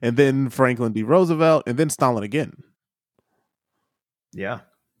 and then Franklin D. Roosevelt, and then Stalin again. Yeah.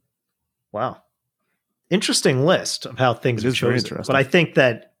 Wow. Interesting list of how things are chosen. But I think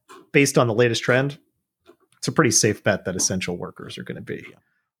that based on the latest trend, it's a pretty safe bet that essential workers are going to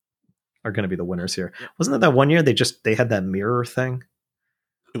be the winners here. Wasn't that one year they had that mirror thing?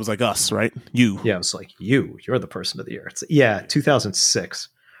 It was like us, right? You. Yeah, it was like you're the person of the year. 2006,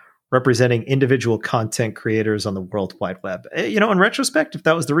 representing individual content creators on the World Wide Web. In retrospect, if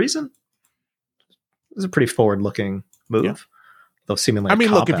that was the reason, it was a pretty forward-looking move. Yeah. Though seemingly,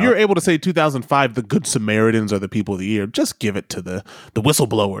 look, if you're able to say 2005, the Good Samaritans are the people of the year, just give it to the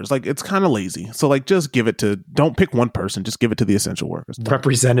whistleblowers. Like, it's kind of lazy. So, like, just give it to, don't pick one person, just give it to the essential workers.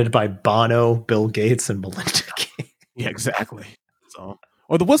 Represented by Bono, Bill Gates, and Melinda Gates. Yeah, exactly. So,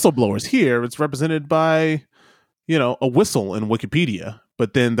 or the whistleblowers here, it's represented by, a whistle in Wikipedia,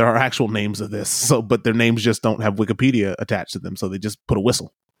 but then there are actual names of this. So, but their names just don't have Wikipedia attached to them. So they just put a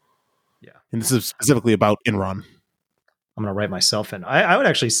whistle. Yeah. And this is specifically about Enron. I'm going to write myself in. I would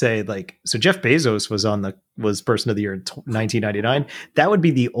actually say so Jeff Bezos was person of the year in 1999. That would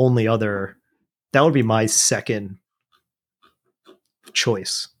be that would be my second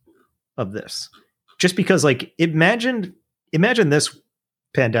choice of this. Just because like, imagine this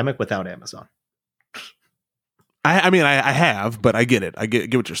pandemic without Amazon. I have, but I get it. I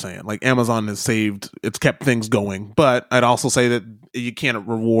get what you're saying. Like Amazon it's kept things going, but I'd also say that you can't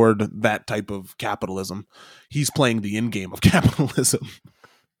reward that type of capitalism. He's playing the end game of capitalism.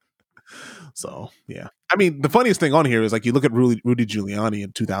 So, yeah. I mean, the funniest thing on here is like you look at Rudy Giuliani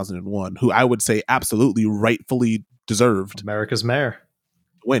in 2001, who I would say absolutely rightfully deserved America's mayor.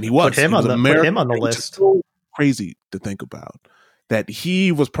 When he was. Put him on the list. So crazy to think about. That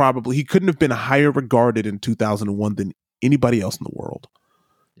he couldn't have been higher regarded in 2001 than anybody else in the world.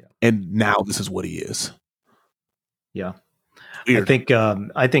 Yeah. And now this is what he is. Yeah. Weird.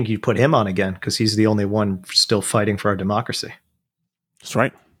 I think you put him on again because he's the only one still fighting for our democracy. That's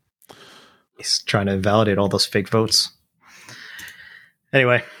right. He's trying to validate all those fake votes.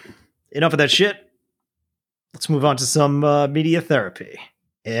 Anyway, enough of that shit. Let's move on to some media therapy.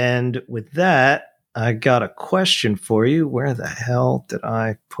 And with that, I got a question for you. Where the hell did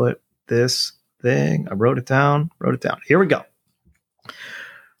I put this thing? I wrote it down. Here we go.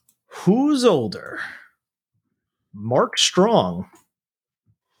 Who's older? Mark Strong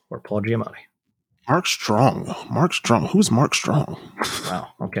or Paul Giamatti? Mark Strong. Who's Mark Strong? Wow.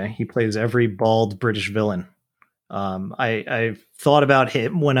 Okay. He plays every bald British villain. I thought about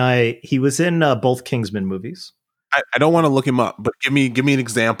him when he was in both Kingsman movies. I don't want to look him up, but give me an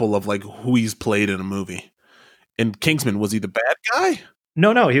example of like who he's played in a movie. In Kingsman, was he the bad guy?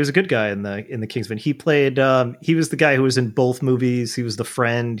 No, he was a good guy in the Kingsman. He played. He was the guy who was in both movies. He was the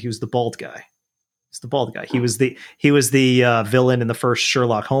friend. He was the bald guy. He was the villain in the first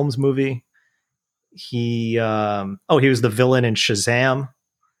Sherlock Holmes movie. He was the villain in Shazam,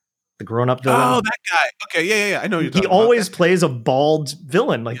 the grown-up villain. Oh, that guy. Okay, yeah. I know you're talking about. He always plays a bald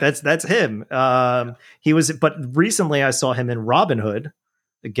villain. Like that's him. But recently I saw him in Robin Hood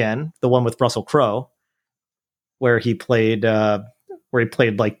again, the one with Russell Crowe, where he played where he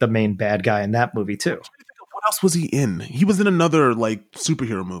played like the main bad guy in that movie too. What else was he in? He was in another like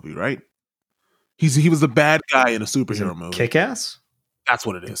superhero movie, right? He was the bad guy in a superhero movie. Kick-Ass? That's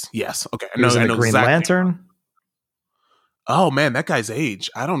what it is. Yes. Okay. He was in Green exactly. Lantern. Oh man, that guy's age.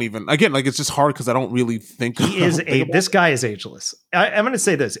 I don't even. Again, like it's just hard because I don't really think he is. This guy is ageless. I'm going to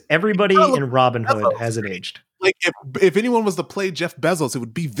say this: everybody in Robin Hood hasn't aged. Like if anyone was to play Jeff Bezos, it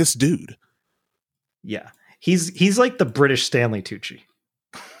would be this dude. Yeah, he's like the British Stanley Tucci.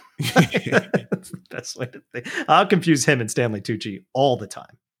 That's the best way to think. I'll confuse him and Stanley Tucci all the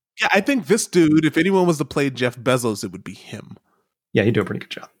time. Yeah, I think this dude, if anyone was to play Jeff Bezos, it would be him. Yeah, he'd do a pretty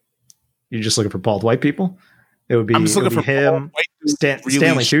good job. You're just looking for bald white people? It would be, him. Stanley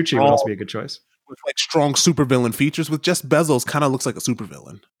Tucci would also be a good choice. With like strong supervillain features. With Jeff Bezos, kind of looks like a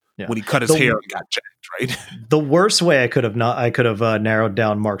supervillain when he cut his hair and got jacked, right? The worst way I could have narrowed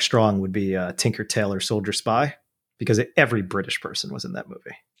down Mark Strong would be Tinker Tailor Soldier Spy, because every British person was in that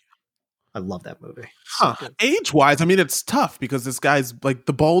movie. I love that movie. So age-wise, I mean, it's tough because this guy's like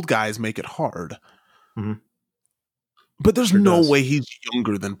the bald guys make it hard. Mm-hmm. But there's no way he's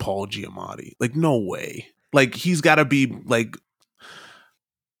younger than Paul Giamatti. Like, no way. Like, he's got to be like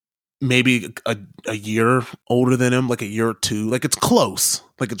maybe a year older than him, like a year or two. Like, it's close.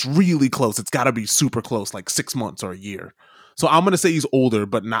 Like, it's really close. It's got to be super close, like 6 months or a year. So I'm going to say he's older,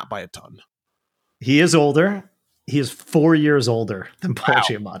 but not by a ton. He is older. He is 4 years older than Paul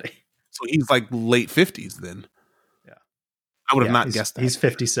Giamatti. So he's like late 50s then. Yeah. I would have not guessed that. He's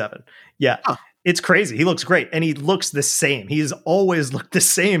 57. Yeah. Huh. It's crazy. He looks great. And he looks the same. He's always looked the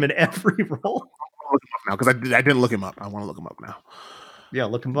same in every role. I'll look him up now because I didn't look him up. I want to look him up now. Yeah,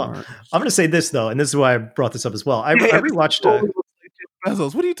 look him up. Right. I'm going to say this, though, and this is why I brought this up as well. I rewatched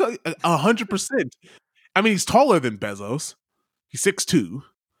Bezos. What are you talking? 100%. I mean, he's taller than Bezos. He's 6'2".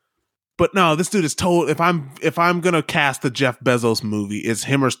 But no, this dude is told. If I'm gonna cast the Jeff Bezos movie, it's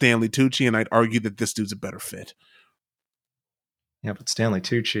him or Stanley Tucci, and I'd argue that this dude's a better fit. Yeah, but Stanley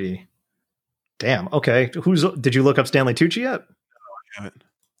Tucci. Damn. Okay. Did you look up Stanley Tucci yet? No, I haven't.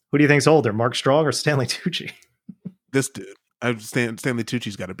 Who do you think's older, Mark Strong or Stanley Tucci? This dude. Stanley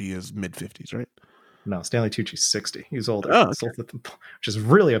Tucci's got to be his mid-50s, right? No, Stanley Tucci's 60. He's older. Oh, okay. Which is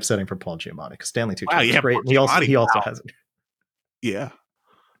really upsetting for Paul Giamatti because Stanley Tucci is great. And he also has it. Yeah.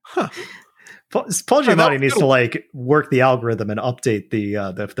 Huh. Paul Giamatti needs to like work the algorithm and update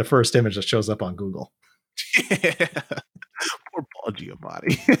the first image that shows up on Google. Yeah. Poor Paul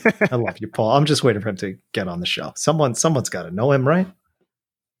Giamatti. I love you, Paul. I'm just waiting for him to get on the show. Someone's got to know him, right?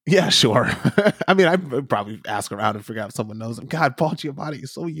 Yeah, sure. I mean, I'd probably ask around and figure out if someone knows him. God, Paul Giamatti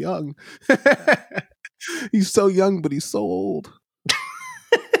is so young. He's so young, but he's so old.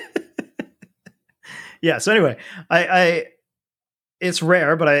 Yeah. So anyway, it's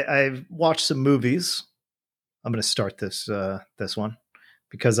rare, but I've watched some movies. I'm going to start this one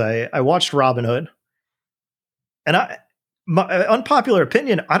because I watched Robin Hood, and my unpopular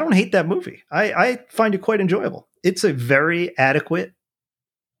opinion, I don't hate that movie. I find it quite enjoyable. It's a very adequate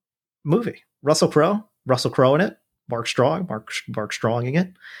movie. Russell Crowe in it. Mark Stronging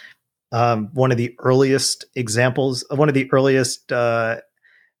it. One of the earliest examples, one of the earliest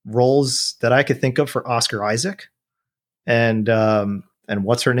roles that I could think of for Oscar Isaac. And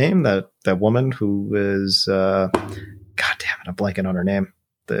what's her name? That woman who is God damn it, I'm blanking on her name.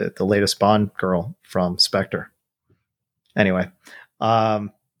 The latest Bond girl from Spectre. Anyway,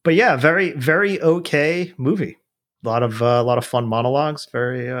 but yeah, very very okay movie. A lot of fun monologues.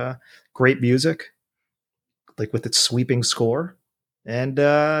 Very great music, like with its sweeping score. And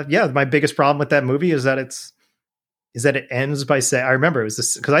yeah, my biggest problem with that movie is that it ends by saying, I remember it was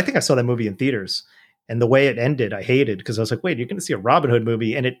this because I think I saw that movie in theaters. And the way it ended, I hated because I was like, wait, you're going to see a Robin Hood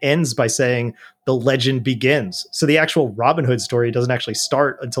movie. And it ends by saying the legend begins. So the actual Robin Hood story doesn't actually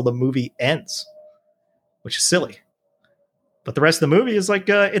start until the movie ends, which is silly. But the rest of the movie is like,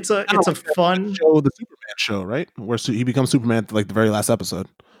 it's a fun show, the Superman show, right? Where he becomes Superman like the very last episode.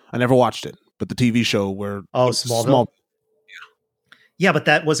 I never watched it, but the TV show where Smallville. Yeah, but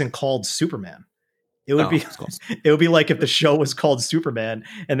that wasn't called Superman. It would be like if the show was called Superman,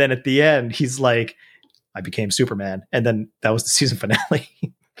 and then at the end he's like, I became Superman, and then that was the season finale.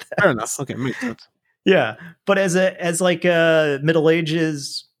 Fair enough. Okay, makes sense. Yeah, but as like a Middle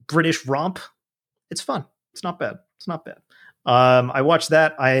Ages British romp, it's fun. It's not bad. I watched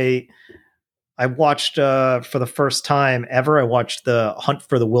that. I watched for the first time ever. I watched The Hunt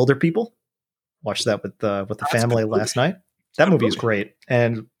for the Wilder People. Watched that with the family last night. That movie is great,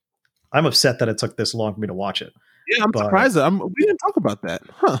 and I'm upset that it took this long for me to watch it. Yeah, I'm surprised. We didn't talk about that,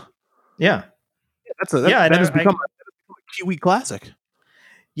 huh? Yeah. That has become a Kiwi classic.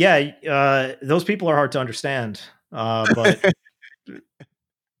 Yeah, those people are hard to understand, but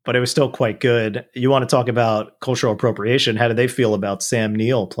but it was still quite good. You want to talk about cultural appropriation? How do they feel about Sam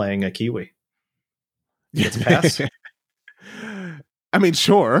Neill playing a Kiwi? Gets a pass. I mean,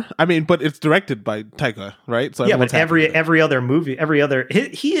 sure. I mean, but it's directed by Taika, right? So yeah, but every other movie,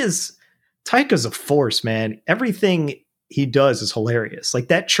 he is Taika's a force, man. Everything he does is hilarious. Like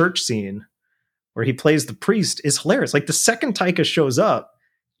that church scene where he plays the priest is hilarious. Like the second Taika shows up,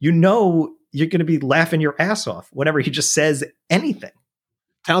 you know you're going to be laughing your ass off whenever he just says anything.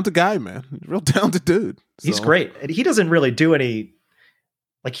 Talented guy, man. Real talented dude. So. He's great. And he doesn't really do any.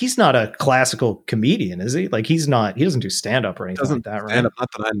 Like he's not a classical comedian, is he? Like he doesn't do stand up or anything like that, right? Not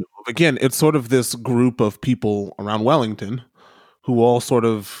that I know of. Again, it's sort of this group of people around Wellington who all sort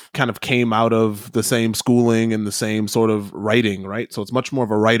of kind of came out of the same schooling and the same sort of writing, right? So it's much more of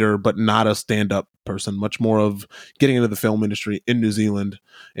a writer, but not a stand up person, much more of getting into the film industry in New Zealand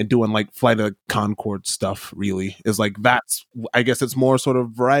and doing like Flight of Conchord stuff, really. Is like that's, I guess it's more sort of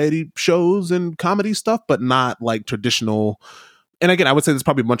variety shows and comedy stuff, but not like traditional. And again, I would say that's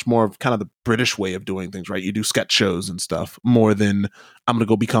probably much more of kind of the British way of doing things, right? You do sketch shows and stuff more than I'm going to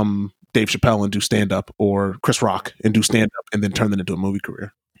go become Dave Chappelle and do stand-up or Chris Rock and do stand-up and then turn that into a movie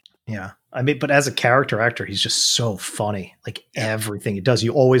career. Yeah. I mean, but as a character actor, he's just so funny. Like everything he does,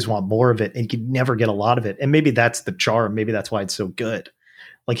 you always want more of it and you can never get a lot of it. And maybe that's the charm. Maybe that's why it's so good.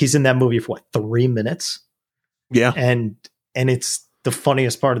 Like he's in that movie for 3 minutes? Yeah. And it's the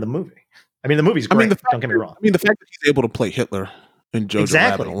funniest part of the movie. I mean, the movie's great. Don't get me wrong. I mean, the fact that he's able to play Hitler in Jojo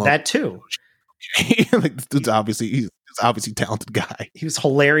Rabbit alone. That too. Like, this dude's he's obviously a talented guy. He was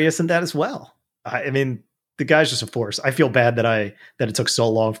hilarious in that as well. I mean, the guy's just a force. I feel bad that it took so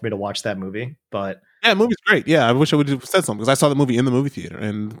long for me to watch that movie, but yeah, the movie's great. Yeah, I wish I would have said something because I saw the movie in the movie theater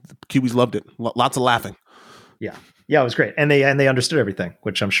and the Kiwis loved it. Lots of laughing. Yeah, it was great, and they understood everything,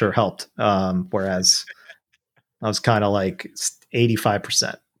 which I'm sure helped. Whereas I was kind of like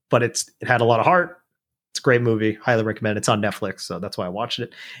 85%, but it had a lot of heart. It's a great movie. Highly recommend. It's on Netflix, so that's why I watched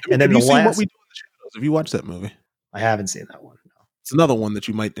it. And then What We Do in the Shadows? Have you watched that movie? I haven't seen that one. No. It's another one that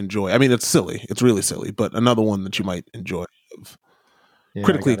you might enjoy. I mean, it's silly. It's really silly, but another one that you might enjoy.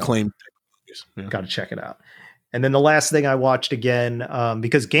 Critically acclaimed movies. Yeah. Got to check it out. And then the last thing I watched again,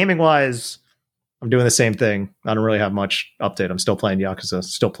 because gaming wise, I'm doing the same thing. I don't really have much update. I'm still playing Yakuza,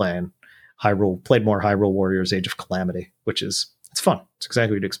 still playing Hyrule, played more Hyrule Warriors Age of Calamity, which is, it's fun. It's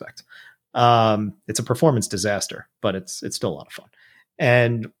exactly what you'd expect. It's a performance disaster, but it's still a lot of fun.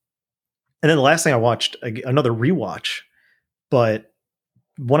 And then the last thing I watched, another rewatch, but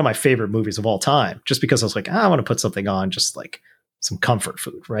one of my favorite movies of all time, just because I was like, I want to put something on, just like some comfort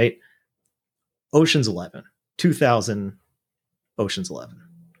food, right? Ocean's 11, 2000 Ocean's 11.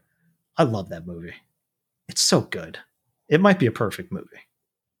 I love that movie. It's so good. It might be a perfect movie.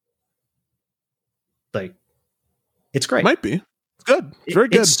 Like, it's great. Might be. It's good. It's very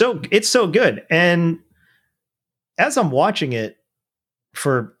good. It's so good. And as I'm watching it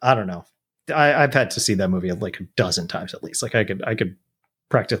for, I don't know, I've had to see that movie like a dozen times at least. Like I could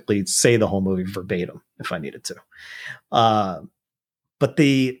practically say the whole movie verbatim if I needed to. But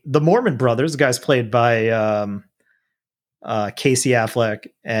the Mormon brothers, the guys played by Casey Affleck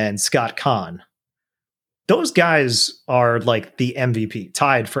and Scott Caan, those guys are like the MVP,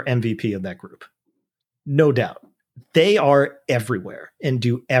 tied for MVP of that group. No doubt. They are everywhere and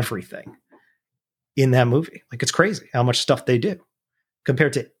do everything in that movie. Like it's crazy how much stuff they do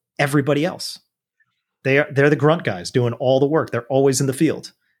compared to everybody else. They're the grunt guys doing all the work. They're always in the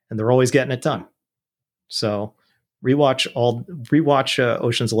field and they're always getting it done. So rewatch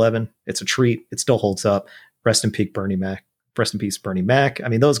Ocean's 11. It's a treat. It still holds up. Rest in peace, Bernie Mac. Rest in peace, Bernie Mac. I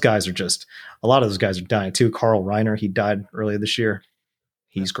mean, those guys are just, a lot of those guys are dying too. Carl Reiner, he died earlier this year.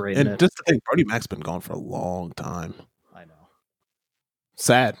 He's great. And just to think, Bernie Mac's been gone for a long time. I know.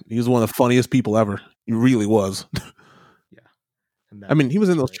 Sad. He was one of the funniest people ever. He really was. Yeah. I mean, he was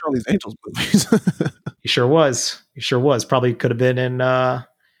in those Charlie's Angels movies. He sure was. Probably could have been in the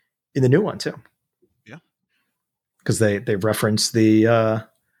new one too. Yeah. Because they reference the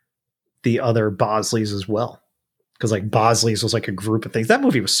other Bosleys as well. Because like Bosleys was like a group of things. That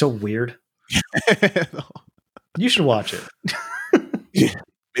movie was so weird. You should watch it. Yeah,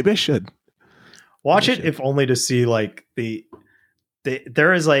 maybe I should watch it, if only to see like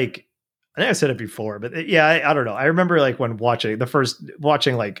there is like, I think I said it before, but I don't know. I remember like when watching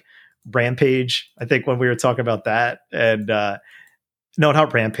like Rampage, I think when we were talking about that and no,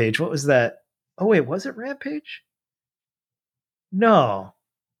 not Rampage. What was that? Oh wait, was it Rampage? No.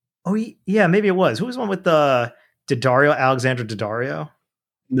 Oh yeah, maybe it was. Who was one with Alexandra Daddario?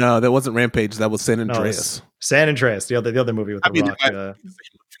 No, that wasn't Rampage. That was San Andreas. No, San Andreas, the other movie with The Rock.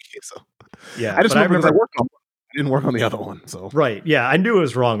 Yeah, I just remember because I worked on one. didn't work on the other one. So right, yeah, I knew it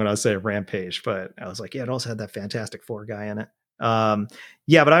was wrong when I was saying Rampage, but I was like, yeah, it also had that Fantastic Four guy in it.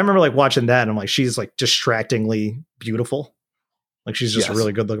 Yeah, but I remember like watching that, and I'm like, she's like distractingly beautiful. Like she's just a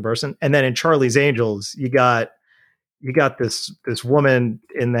really good looking person. And then in Charlie's Angels, you got this woman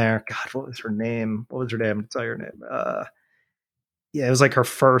in there. God, what was her name? I'm gonna tell you her name. Yeah, it was like her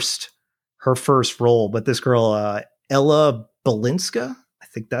first role, but this girl, Ella Balinska, I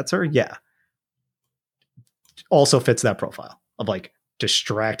think that's her. Yeah. Also fits that profile of like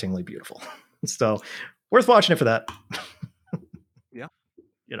distractingly beautiful. So worth watching it for that. Yeah.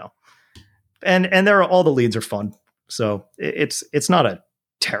 You know, and all the leads are fun. So it's not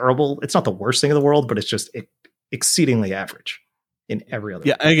it's not the worst thing in the world, but it's just exceedingly average in every other.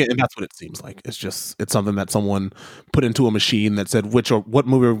 Yeah. And that's what it seems like. It's something that someone put into a machine that said, what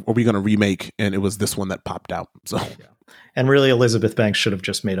movie are we going to remake? And it was this one that popped out. So, yeah. And really Elizabeth Banks should have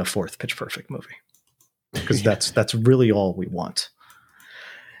just made a fourth Pitch Perfect movie. Because that's really all we want,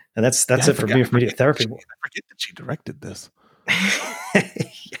 and that's it for me for media therapy. I forget that she directed this.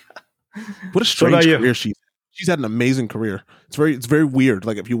 Yeah. What a strange career she's had an amazing career. It's very weird.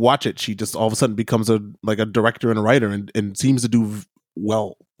 Like if you watch it, she just all of a sudden becomes a director and a writer, and seems to do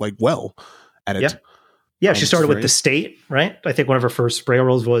well at it. Yeah, she started with The State, right? I think one of her first spray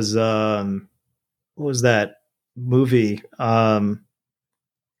roles was what was that movie?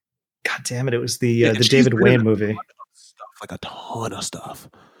 God damn it! It was the David Wayne movie. Like a ton of stuff.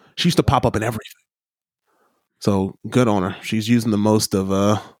 She used to pop up in everything. So good on her. She's using the most of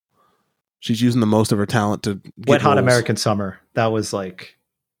her talent to get Wet Hot roles. American Summer. That was like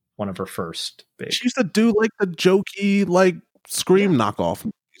one of her first big. She used to do like the jokey like Scream knockoff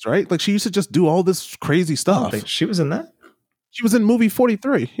movies, right? Like she used to just do all this crazy stuff. She was in that. She was in movie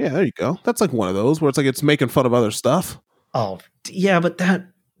 43. Yeah, there you go. That's like one of those where it's like it's making fun of other stuff. Oh yeah, but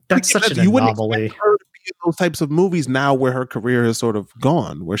that's such an anomaly. Her to be in those types of movies now where her career has sort of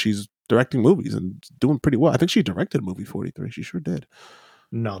gone, where she's directing movies and doing pretty well. I think she directed movie 43. She sure did.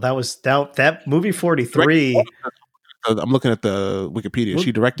 No, that movie 43. I'm looking at the Wikipedia.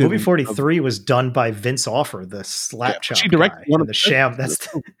 She directed movie 43 was done by Vince Offer, the slap chop. She directed one of the sham.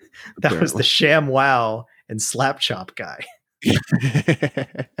 That was the Sham Wow and slap chop guy.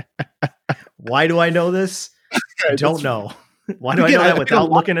 Why do I know this? I don't know. Why do I know that without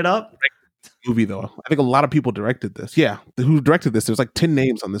looking it up? Movie though, I think a lot of people directed this. Yeah, who directed this? There's like 10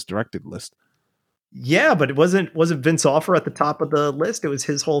 names on this directed list. Yeah, but it wasn't Vince Offer at the top of the list. It was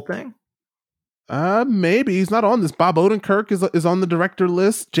his whole thing. Maybe he's not on this. Bob Odenkirk is on the director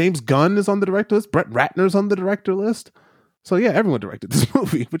list. James Gunn is on the director list. Brett Ratner's on the director list. So yeah, everyone directed this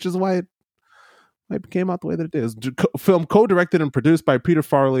movie, which is why it came out the way that it is. Film co-directed and produced by Peter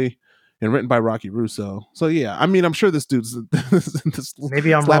Farrelly and written by Rocky Russo. So yeah, I mean, I'm sure this dude's this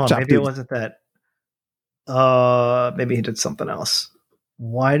maybe I'm wrong. Maybe it wasn't that. Maybe he did something else.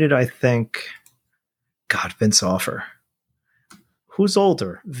 Why did I think? God, Vince Offer. Who's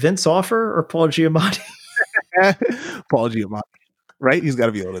older, Vince Offer or Paul Giamatti? Paul Giamatti, right? He's got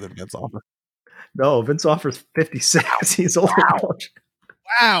to be older than Vince Offer. No, Vince Offer's 56. He's older. Wow.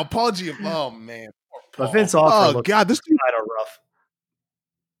 Wow, Paul Giamatti. Oh man, but Vince Offer. Oh god, this dude kind of rough.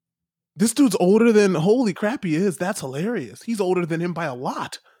 This dude's older than, holy crap, he is. That's hilarious. He's older than him by a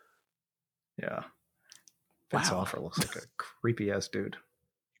lot. Yeah. Vince Offer looks like a creepy ass dude.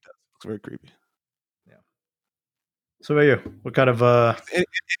 He does. Looks very creepy. Yeah. So what about you? What kind of It's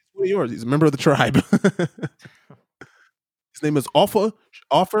one of yours. He's a member of the tribe. His name is Offer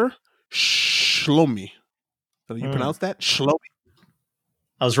Shlomi. How do you pronounce that? Shlomi?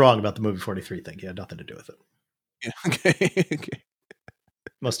 I was wrong about the movie 43 thing. He had nothing to do with it. Yeah, okay.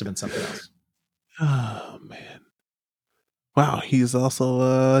 Must have been something else. Oh man! Wow, he's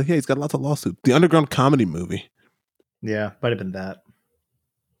also he's got lots of lawsuits. The Underground Comedy Movie. Yeah, might have been that.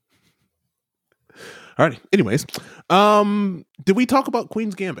 Alrighty. Anyways, did we talk about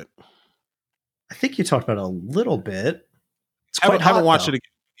Queen's Gambit? I think you talked about it a little bit. I haven't watched it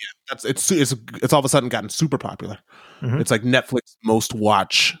again. Yeah, it's all of a sudden gotten super popular. Mm-hmm. It's like Netflix most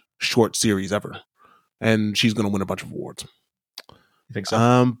watch short series ever, and she's going to win a bunch of awards. You think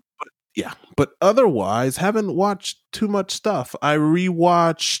so? But otherwise, haven't watched too much stuff. I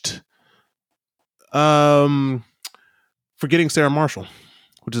rewatched Forgetting Sarah Marshall,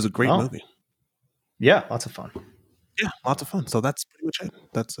 which is a great movie. Yeah, lots of fun. Yeah, lots of fun. So that's pretty much it.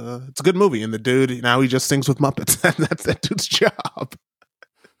 It's a good movie, and the dude now he just sings with Muppets. That's that dude's job.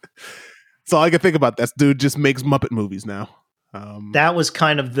 So all I can think about. That dude just makes Muppet movies now. That was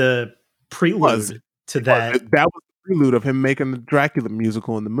kind of the prelude to that. That was the prelude of him making the Dracula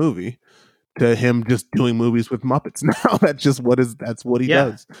musical in the movie to him just doing movies with Muppets. Now that's what he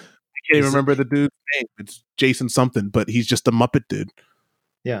does. can't even remember the dude's name. It's Jason something, but he's just a Muppet dude.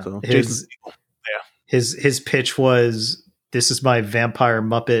 Yeah. So His pitch was, this is my vampire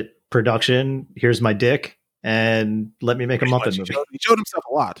Muppet production. Here's my dick. And let me make a Muppet movie. He showed himself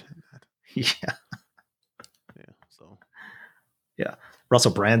a lot. Yeah. So. Yeah.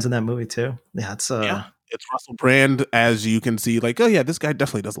 Russell Brand's in that movie too. Yeah. It's Russell Brand, as you can see, like, oh yeah, this guy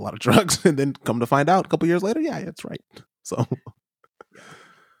definitely does a lot of drugs. And then come to find out a couple years later, yeah, that's right. So.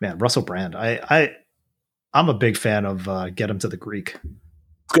 Man, Russell Brand. I'm a big fan of Get Him to the Greek.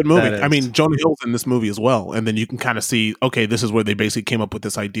 It's a good movie. I mean, Jonah Hill's in this movie as well. And then you can kind of see, okay, this is where they basically came up with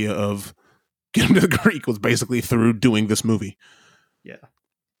this idea of Get Him to the Greek was basically through doing this movie. Yeah.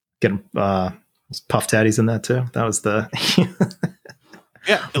 Get him. Puff Daddy's in that too. That was the.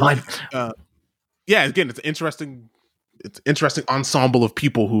 Yeah. Again, it's interesting ensemble of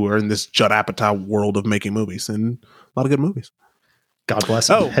people who are in this Judd Apatow world of making movies, and a lot of good movies. God bless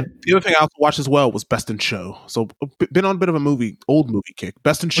him. The other thing I also watched as well was Best in Show. So been on a bit of a old movie kick.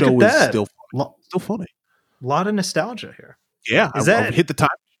 Best in Show is still funny. A lot of nostalgia here. Yeah, I hit the time.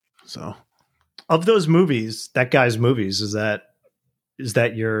 So of those movies, that guy's movies, is that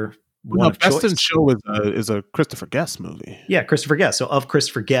your one of Best choice? in Show is a Christopher Guest movie. Yeah, Christopher Guest. So of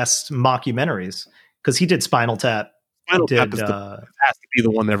Christopher Guest's mockumentaries, because he did Spinal Tap. Spinal Tap has to be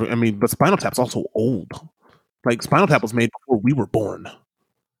the one that but Spinal Tap's also old. Like, Spinal Tap was made before we were born.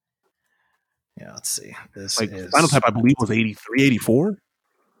 Yeah, let's see. Spinal Tap, I believe, was 83, 84.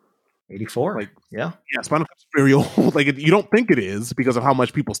 84. Yeah, Spinal Tap's very old. Like, you don't think it is because of how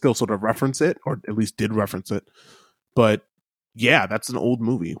much people still sort of reference it, or at least did reference it. But yeah, that's an old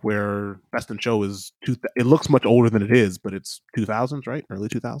movie where Best in Show is it looks much older than it is, but it's 2000s, right? Early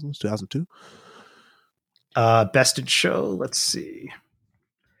 2000s, 2002. Best in Show. Let's see.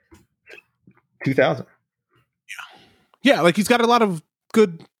 2000. Yeah, like, he's got a lot of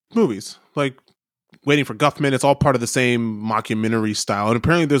good movies, like Waiting for Guffman. It's all part of the same mockumentary style, and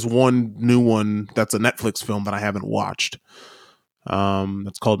apparently there's one new one that's a Netflix film that I haven't watched.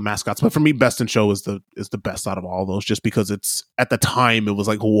 That's called Mascots. But for me, Best in Show is the best out of all those, just because it's, at the time, it was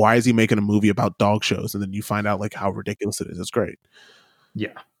like, why is he making a movie about dog shows? And then you find out like how ridiculous it is. It's great.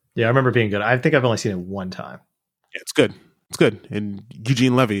 Yeah, I remember being good. I think I've only seen it one time. Yeah, it's good. It's good. And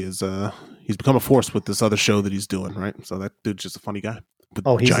Eugene Levy is he's become a force with this other show that he's doing, right? So that dude's just a funny guy.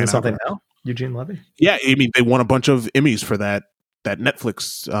 He's in something now? Eugene Levy? Yeah, I mean, they won a bunch of Emmys for that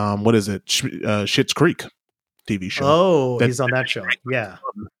Netflix, what is it? Schitt's Creek TV show. Oh, he's on that show. Yeah.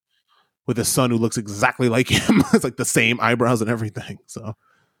 With his son who looks exactly like him. It's like the same eyebrows and everything. So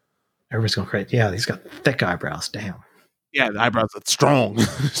everybody's going crazy. Yeah, he's got thick eyebrows. Damn. Yeah, the eyebrows are strong.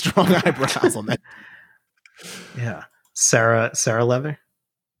 Strong eyebrows on that. Yeah. Sarah Levy?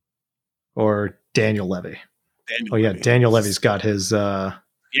 Or Daniel Levy? Daniel Levy's got his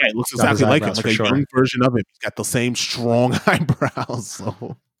it looks exactly like him, like a young version of him. He's got the same strong eyebrows.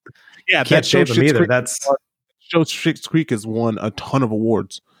 So yeah, can't shave him either. Schitt's Creek has won a ton of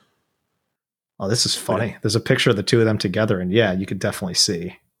awards. Oh, this is funny. Yeah. There's a picture of the two of them together, and yeah, you could definitely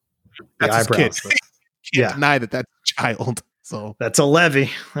see the eyebrows. Can't deny that's a child. So that's a Levy.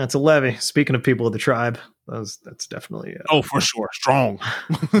 Speaking of people of the tribe, that's definitely for sure, strong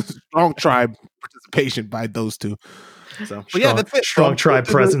tribe participation by those two. So, that's it. Strong tribe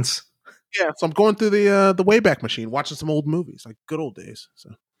presence. So I'm going through the Wayback Machine, watching some old movies, like good old days. So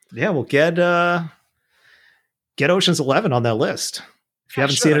yeah, we'll get Ocean's 11 on that list. If you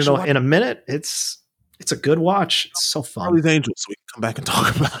haven't seen it in a minute, it's a good watch. It's so fun. Charlie's Angels, so we can come back and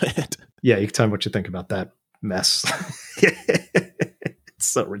talk about it. Yeah, you can tell me what you think about that mess. It's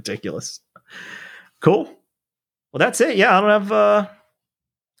so ridiculous. Cool. Well, that's it. Yeah, I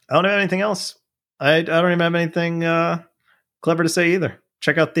don't have anything else. I don't even have anything clever to say either.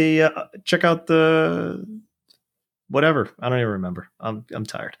 Check out the whatever. I don't even remember. I'm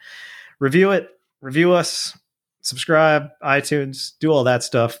tired. Review it. Review us. Subscribe. iTunes. Do all that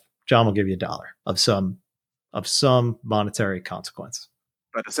stuff. John will give you $1 of some monetary consequence.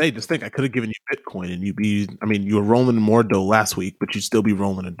 But to say, just think, I could have given you Bitcoin, and you were rolling in more dough last week, but you'd still be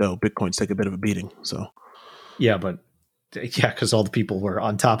rolling in dough. Bitcoins take a bit of a beating. So yeah, because all the people were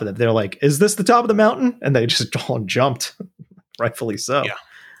on top of it. They're like, "Is this the top of the mountain?" And they just all jumped, rightfully so. Yeah.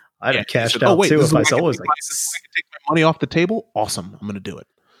 I'd have cashed out too if I saw it. Was like, I can take my money off the table. Awesome, I'm going to do it.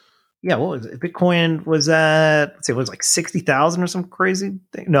 Yeah, what was it? Bitcoin was at, let's see, it was like 60,000 or some crazy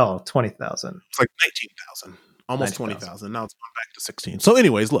thing. No, 20,000. It's like 19,000, almost 20,000. Now it's gone back to 16. So,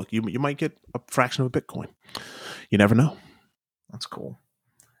 anyways, look, you might get a fraction of a Bitcoin. You never know. That's cool.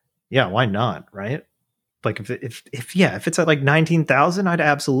 Yeah, why not? Right? Like if it's at like 19,000, I'd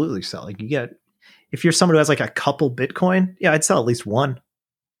absolutely sell. Like if you're someone who has like a couple Bitcoin, yeah, I'd sell at least one.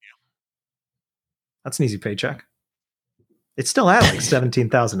 That's an easy paycheck. It's still at like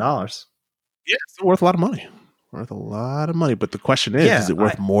 $17,000. Yeah, it's worth a lot of money. Worth a lot of money. But the question is it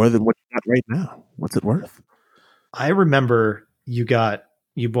worth more than what you got right now? What's it worth? I remember you bought,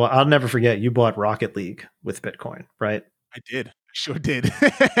 I'll never forget, you bought Rocket League with Bitcoin, right? I did. I sure did.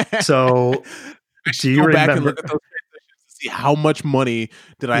 So do you go back remember and look at those transactions to see how much money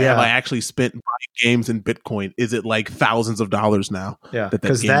did I have I actually spent buying games in Bitcoin? Is it like thousands of dollars now? Yeah, that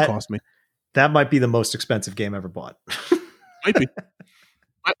game cost me? That might be the most expensive game ever bought. Might be.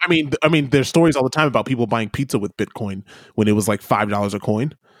 I mean, there's stories all the time about people buying pizza with Bitcoin when it was like $5 a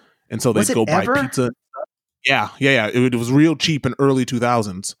coin, and so they'd go buy pizza. Yeah. It was real cheap in early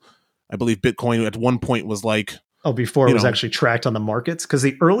 2000s. I believe Bitcoin at one point was like before it was actually tracked on the markets, because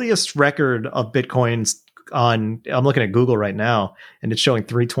the earliest record of Bitcoins I'm looking at Google right now, and it's showing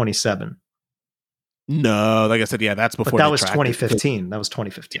 327. No, like I said, that's before. But that was 2015. That was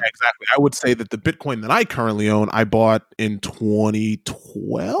 2015. Yeah, exactly. I would say that the Bitcoin that I currently own, I bought in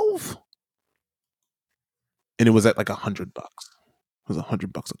 2012, and it was at like $100. It was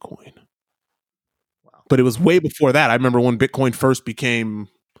 $100 a coin. Wow! But it was way before that. I remember when Bitcoin first became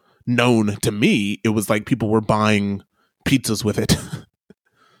known to me, it was like people were buying pizzas with it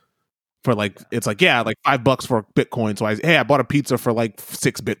for like like $5 for Bitcoin. So I bought a pizza for like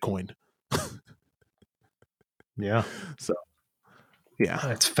 6 Bitcoin. Yeah. So, yeah.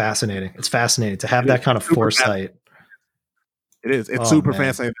 It's fascinating. It's fascinating to have that kind of foresight. It is. It's super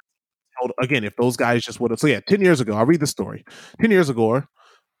fascinating. Again, if those guys just would have... So, 10 years ago, I'll read the story. 10 years ago,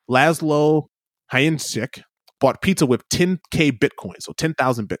 Laszlo Hajnczek bought pizza with 10K Bitcoin, so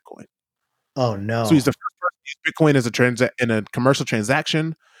 10,000 Bitcoin. Oh, no. So he's the first person to use Bitcoin in a commercial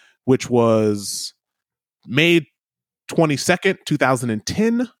transaction, which was May 22nd,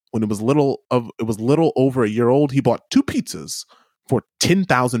 2010. When it was little over a year old, he bought 2 pizzas for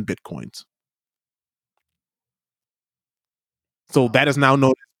 10,000 Bitcoins. So that is now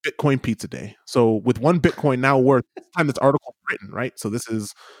known as Bitcoin Pizza Day. So with 1 Bitcoin now worth, this time this article was written, right? So this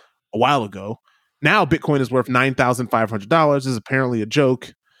is a while ago. Now Bitcoin is worth $9,500. This is apparently a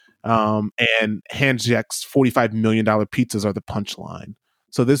joke. And Hajnczek's $45 million pizzas are the punchline.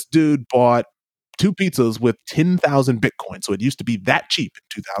 So this dude bought 2 pizzas with 10,000 Bitcoin. So it used to be that cheap in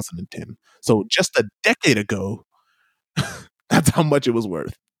 2010. So just a decade ago, that's how much it was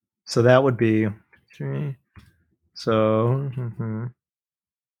worth. So that would be 3. So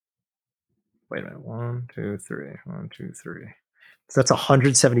wait a minute. 1, 2, 3. 1, 2, 3. So that's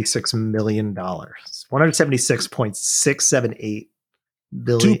 $176 million. 176.678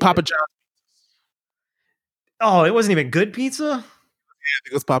 billion. 2 Papa John's. Oh, it wasn't even good pizza? Yeah, I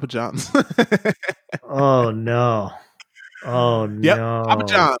think it was Papa John's. Oh no. Oh yep, no. Papa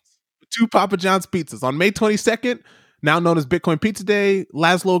John's. 2 Papa John's pizzas. On May 22nd, now known as Bitcoin Pizza Day,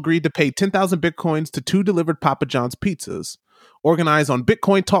 Laszlo agreed to pay 10,000 Bitcoins to 2 delivered Papa John's pizzas. Organized on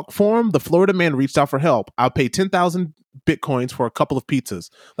Bitcoin Talk Forum, the Florida man reached out for help. I'll pay 10,000 Bitcoins for a couple of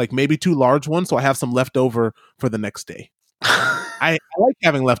pizzas, like maybe 2 large ones, so I have some left over for the next day. I like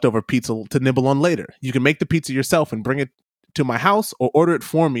having leftover pizza to nibble on later. You can make the pizza yourself and bring it to my house or order it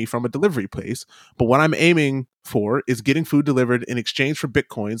for me from a delivery place. But what I'm aiming for is getting food delivered in exchange for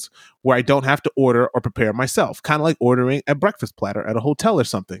Bitcoins where I don't have to order or prepare myself. Kind of like ordering a breakfast platter at a hotel or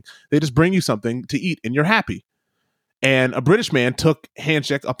something. They just bring you something to eat and you're happy. And a British man took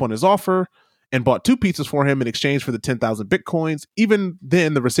Hajnczek up on his offer and bought 2 pizzas for him in exchange for the 10,000 Bitcoins. Even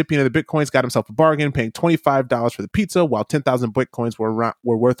then, the recipient of the Bitcoins got himself a bargain, paying $25 for the pizza, while 10,000 Bitcoins were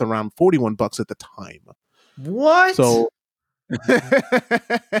worth around $41 at the time. What? So...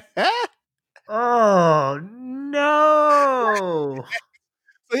 Oh no!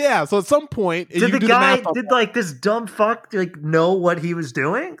 So at some point, did the guy like this dumb fuck know what he was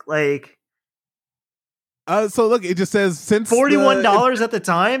doing? Like, so look, it just says since $41 at the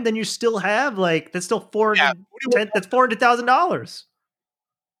time, then you still have that's still that's $400,000.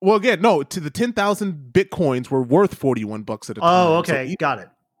 Well, again, no, to the 10,000 Bitcoins were worth $41 at a time. Oh, okay, so got it.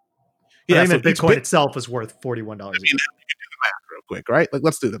 Yeah, so Bitcoin itself is worth $41. I mean, math real quick, right? Like,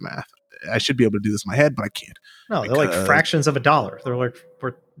 let's do the math. I should be able to do this in my head, but I can't. No, they're like fractions of a dollar. They're like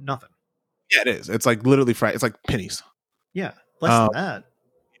worth nothing. Yeah, it is. It's like literally it's like pennies. Yeah, less than that.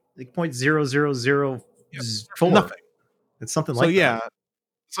 Like 0.0004. Nothing. It's something like that.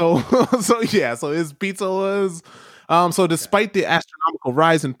 So his pizza was. So despite the astronomical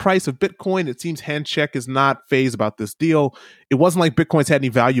rise in price of Bitcoin, it seems Hajnczek is not fazed about this deal. It wasn't like Bitcoins had any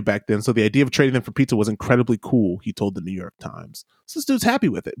value back then, so the idea of trading them for pizza was incredibly cool, he told the New York Times. So this dude's happy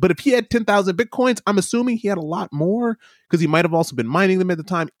with it. But if he had 10,000 Bitcoins, I'm assuming he had a lot more, because he might have also been mining them at the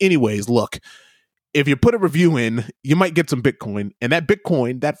time. Anyways, look, if you put a review in, you might get some Bitcoin, and that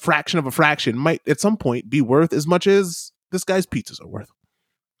Bitcoin, that fraction of a fraction, might at some point be worth as much as this guy's pizzas are worth.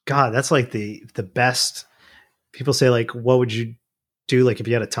 God, that's like the best. People say, like, what would you do, like, if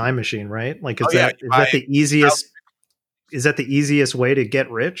you had a time machine, right? Like, is that the easiest? Is that the easiest way to get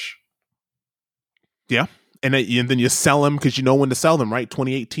rich? Yeah. And then you sell them because you know when to sell them, right?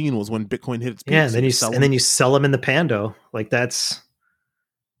 2018 was when Bitcoin hit its peak. Yeah, and then you sell them in the Pando. Like, that's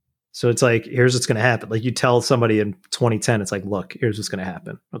so it's like, here's what's going to happen. Like, you tell somebody in 2010, it's like, look, here's what's going to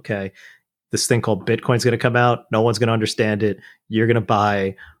happen. Okay, this thing called Bitcoin's going to come out. No one's going to understand it. You're going to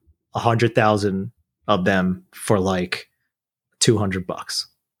buy 100,000 of them for like $200.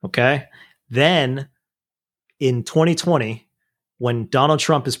 Okay, then in 2020, when Donald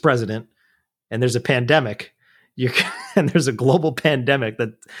Trump is president and there's a pandemic, and there's a global pandemic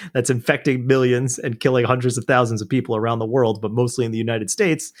that's infecting millions and killing hundreds of thousands of people around the world, but mostly in the United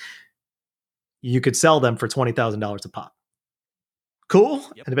States, you could sell them for $20,000 a pop. Cool?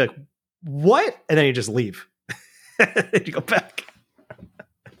 Yep. And they'd be like, what? And then you just leave. Then you go back.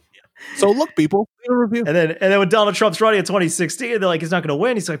 So look, people, review. And then when Donald Trump's running in 2016, they're like, he's not going to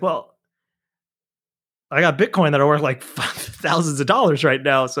win. He's like, well, I got Bitcoin that are worth like thousands of dollars right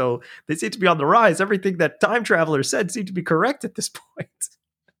now. So they seem to be on the rise. Everything that time travelers said seemed to be correct at this point.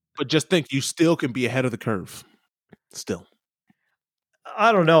 But just think, you still can be ahead of the curve. Still.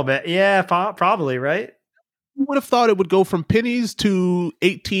 I don't know, man. Yeah, probably, right? You would have thought it would go from pennies to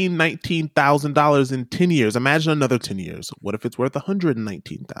 $18,000, $19,000 in 10 years. Imagine another 10 years. What if it's worth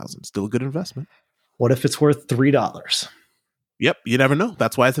 $119,000? Still a good investment. What if it's worth $3? Yep. You never know.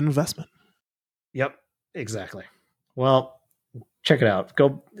 That's why it's an investment. Yep. Exactly. Well, check it out.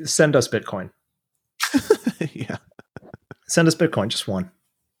 Go send us Bitcoin. Yeah. Send us Bitcoin. Just one.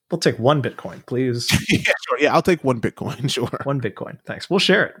 We'll take one Bitcoin, please. Yeah, sure. Yeah, I'll take one Bitcoin. Sure. One Bitcoin. Thanks. We'll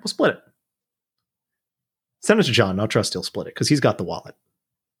share it. We'll split it. Send it to John. I'll trust he'll split it because he's got the wallet.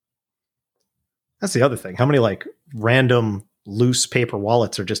 That's the other thing. How many like random loose paper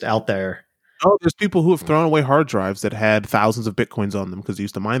wallets are just out there? Oh, there's people who have thrown away hard drives that had thousands of Bitcoins on them because they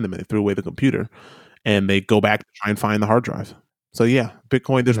used to mine them and they threw away the computer. And they go back to try and find the hard drive. So yeah,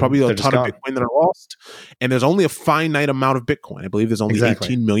 Bitcoin, there's probably a ton of Bitcoin that are lost. And there's only a finite amount of Bitcoin. I believe there's only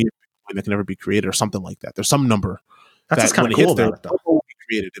 18 million Bitcoin that can ever be created or something like that. There's some number. That's kind of cool about it, though.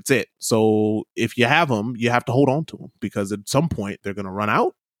 Created. It's it. So if you have them, you have to hold on to them because at some point they're going to run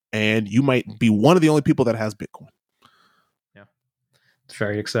out and you might be one of the only people that has Bitcoin. Yeah. It's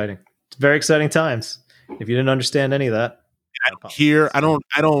very exciting. It's very exciting times. If you didn't understand any of that. I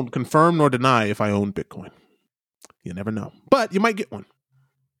don't confirm nor deny if I own Bitcoin. You never know, but you might get one,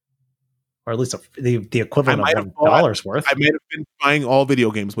 or at least the equivalent of $1 worth. I might have been buying all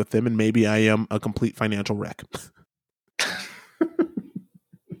video games with them, and maybe I am a complete financial wreck.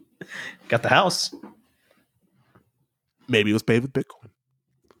 Got the house. Maybe it was paid with Bitcoin.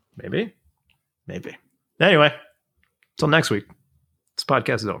 Maybe. Anyway, till next week. This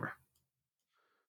podcast is over.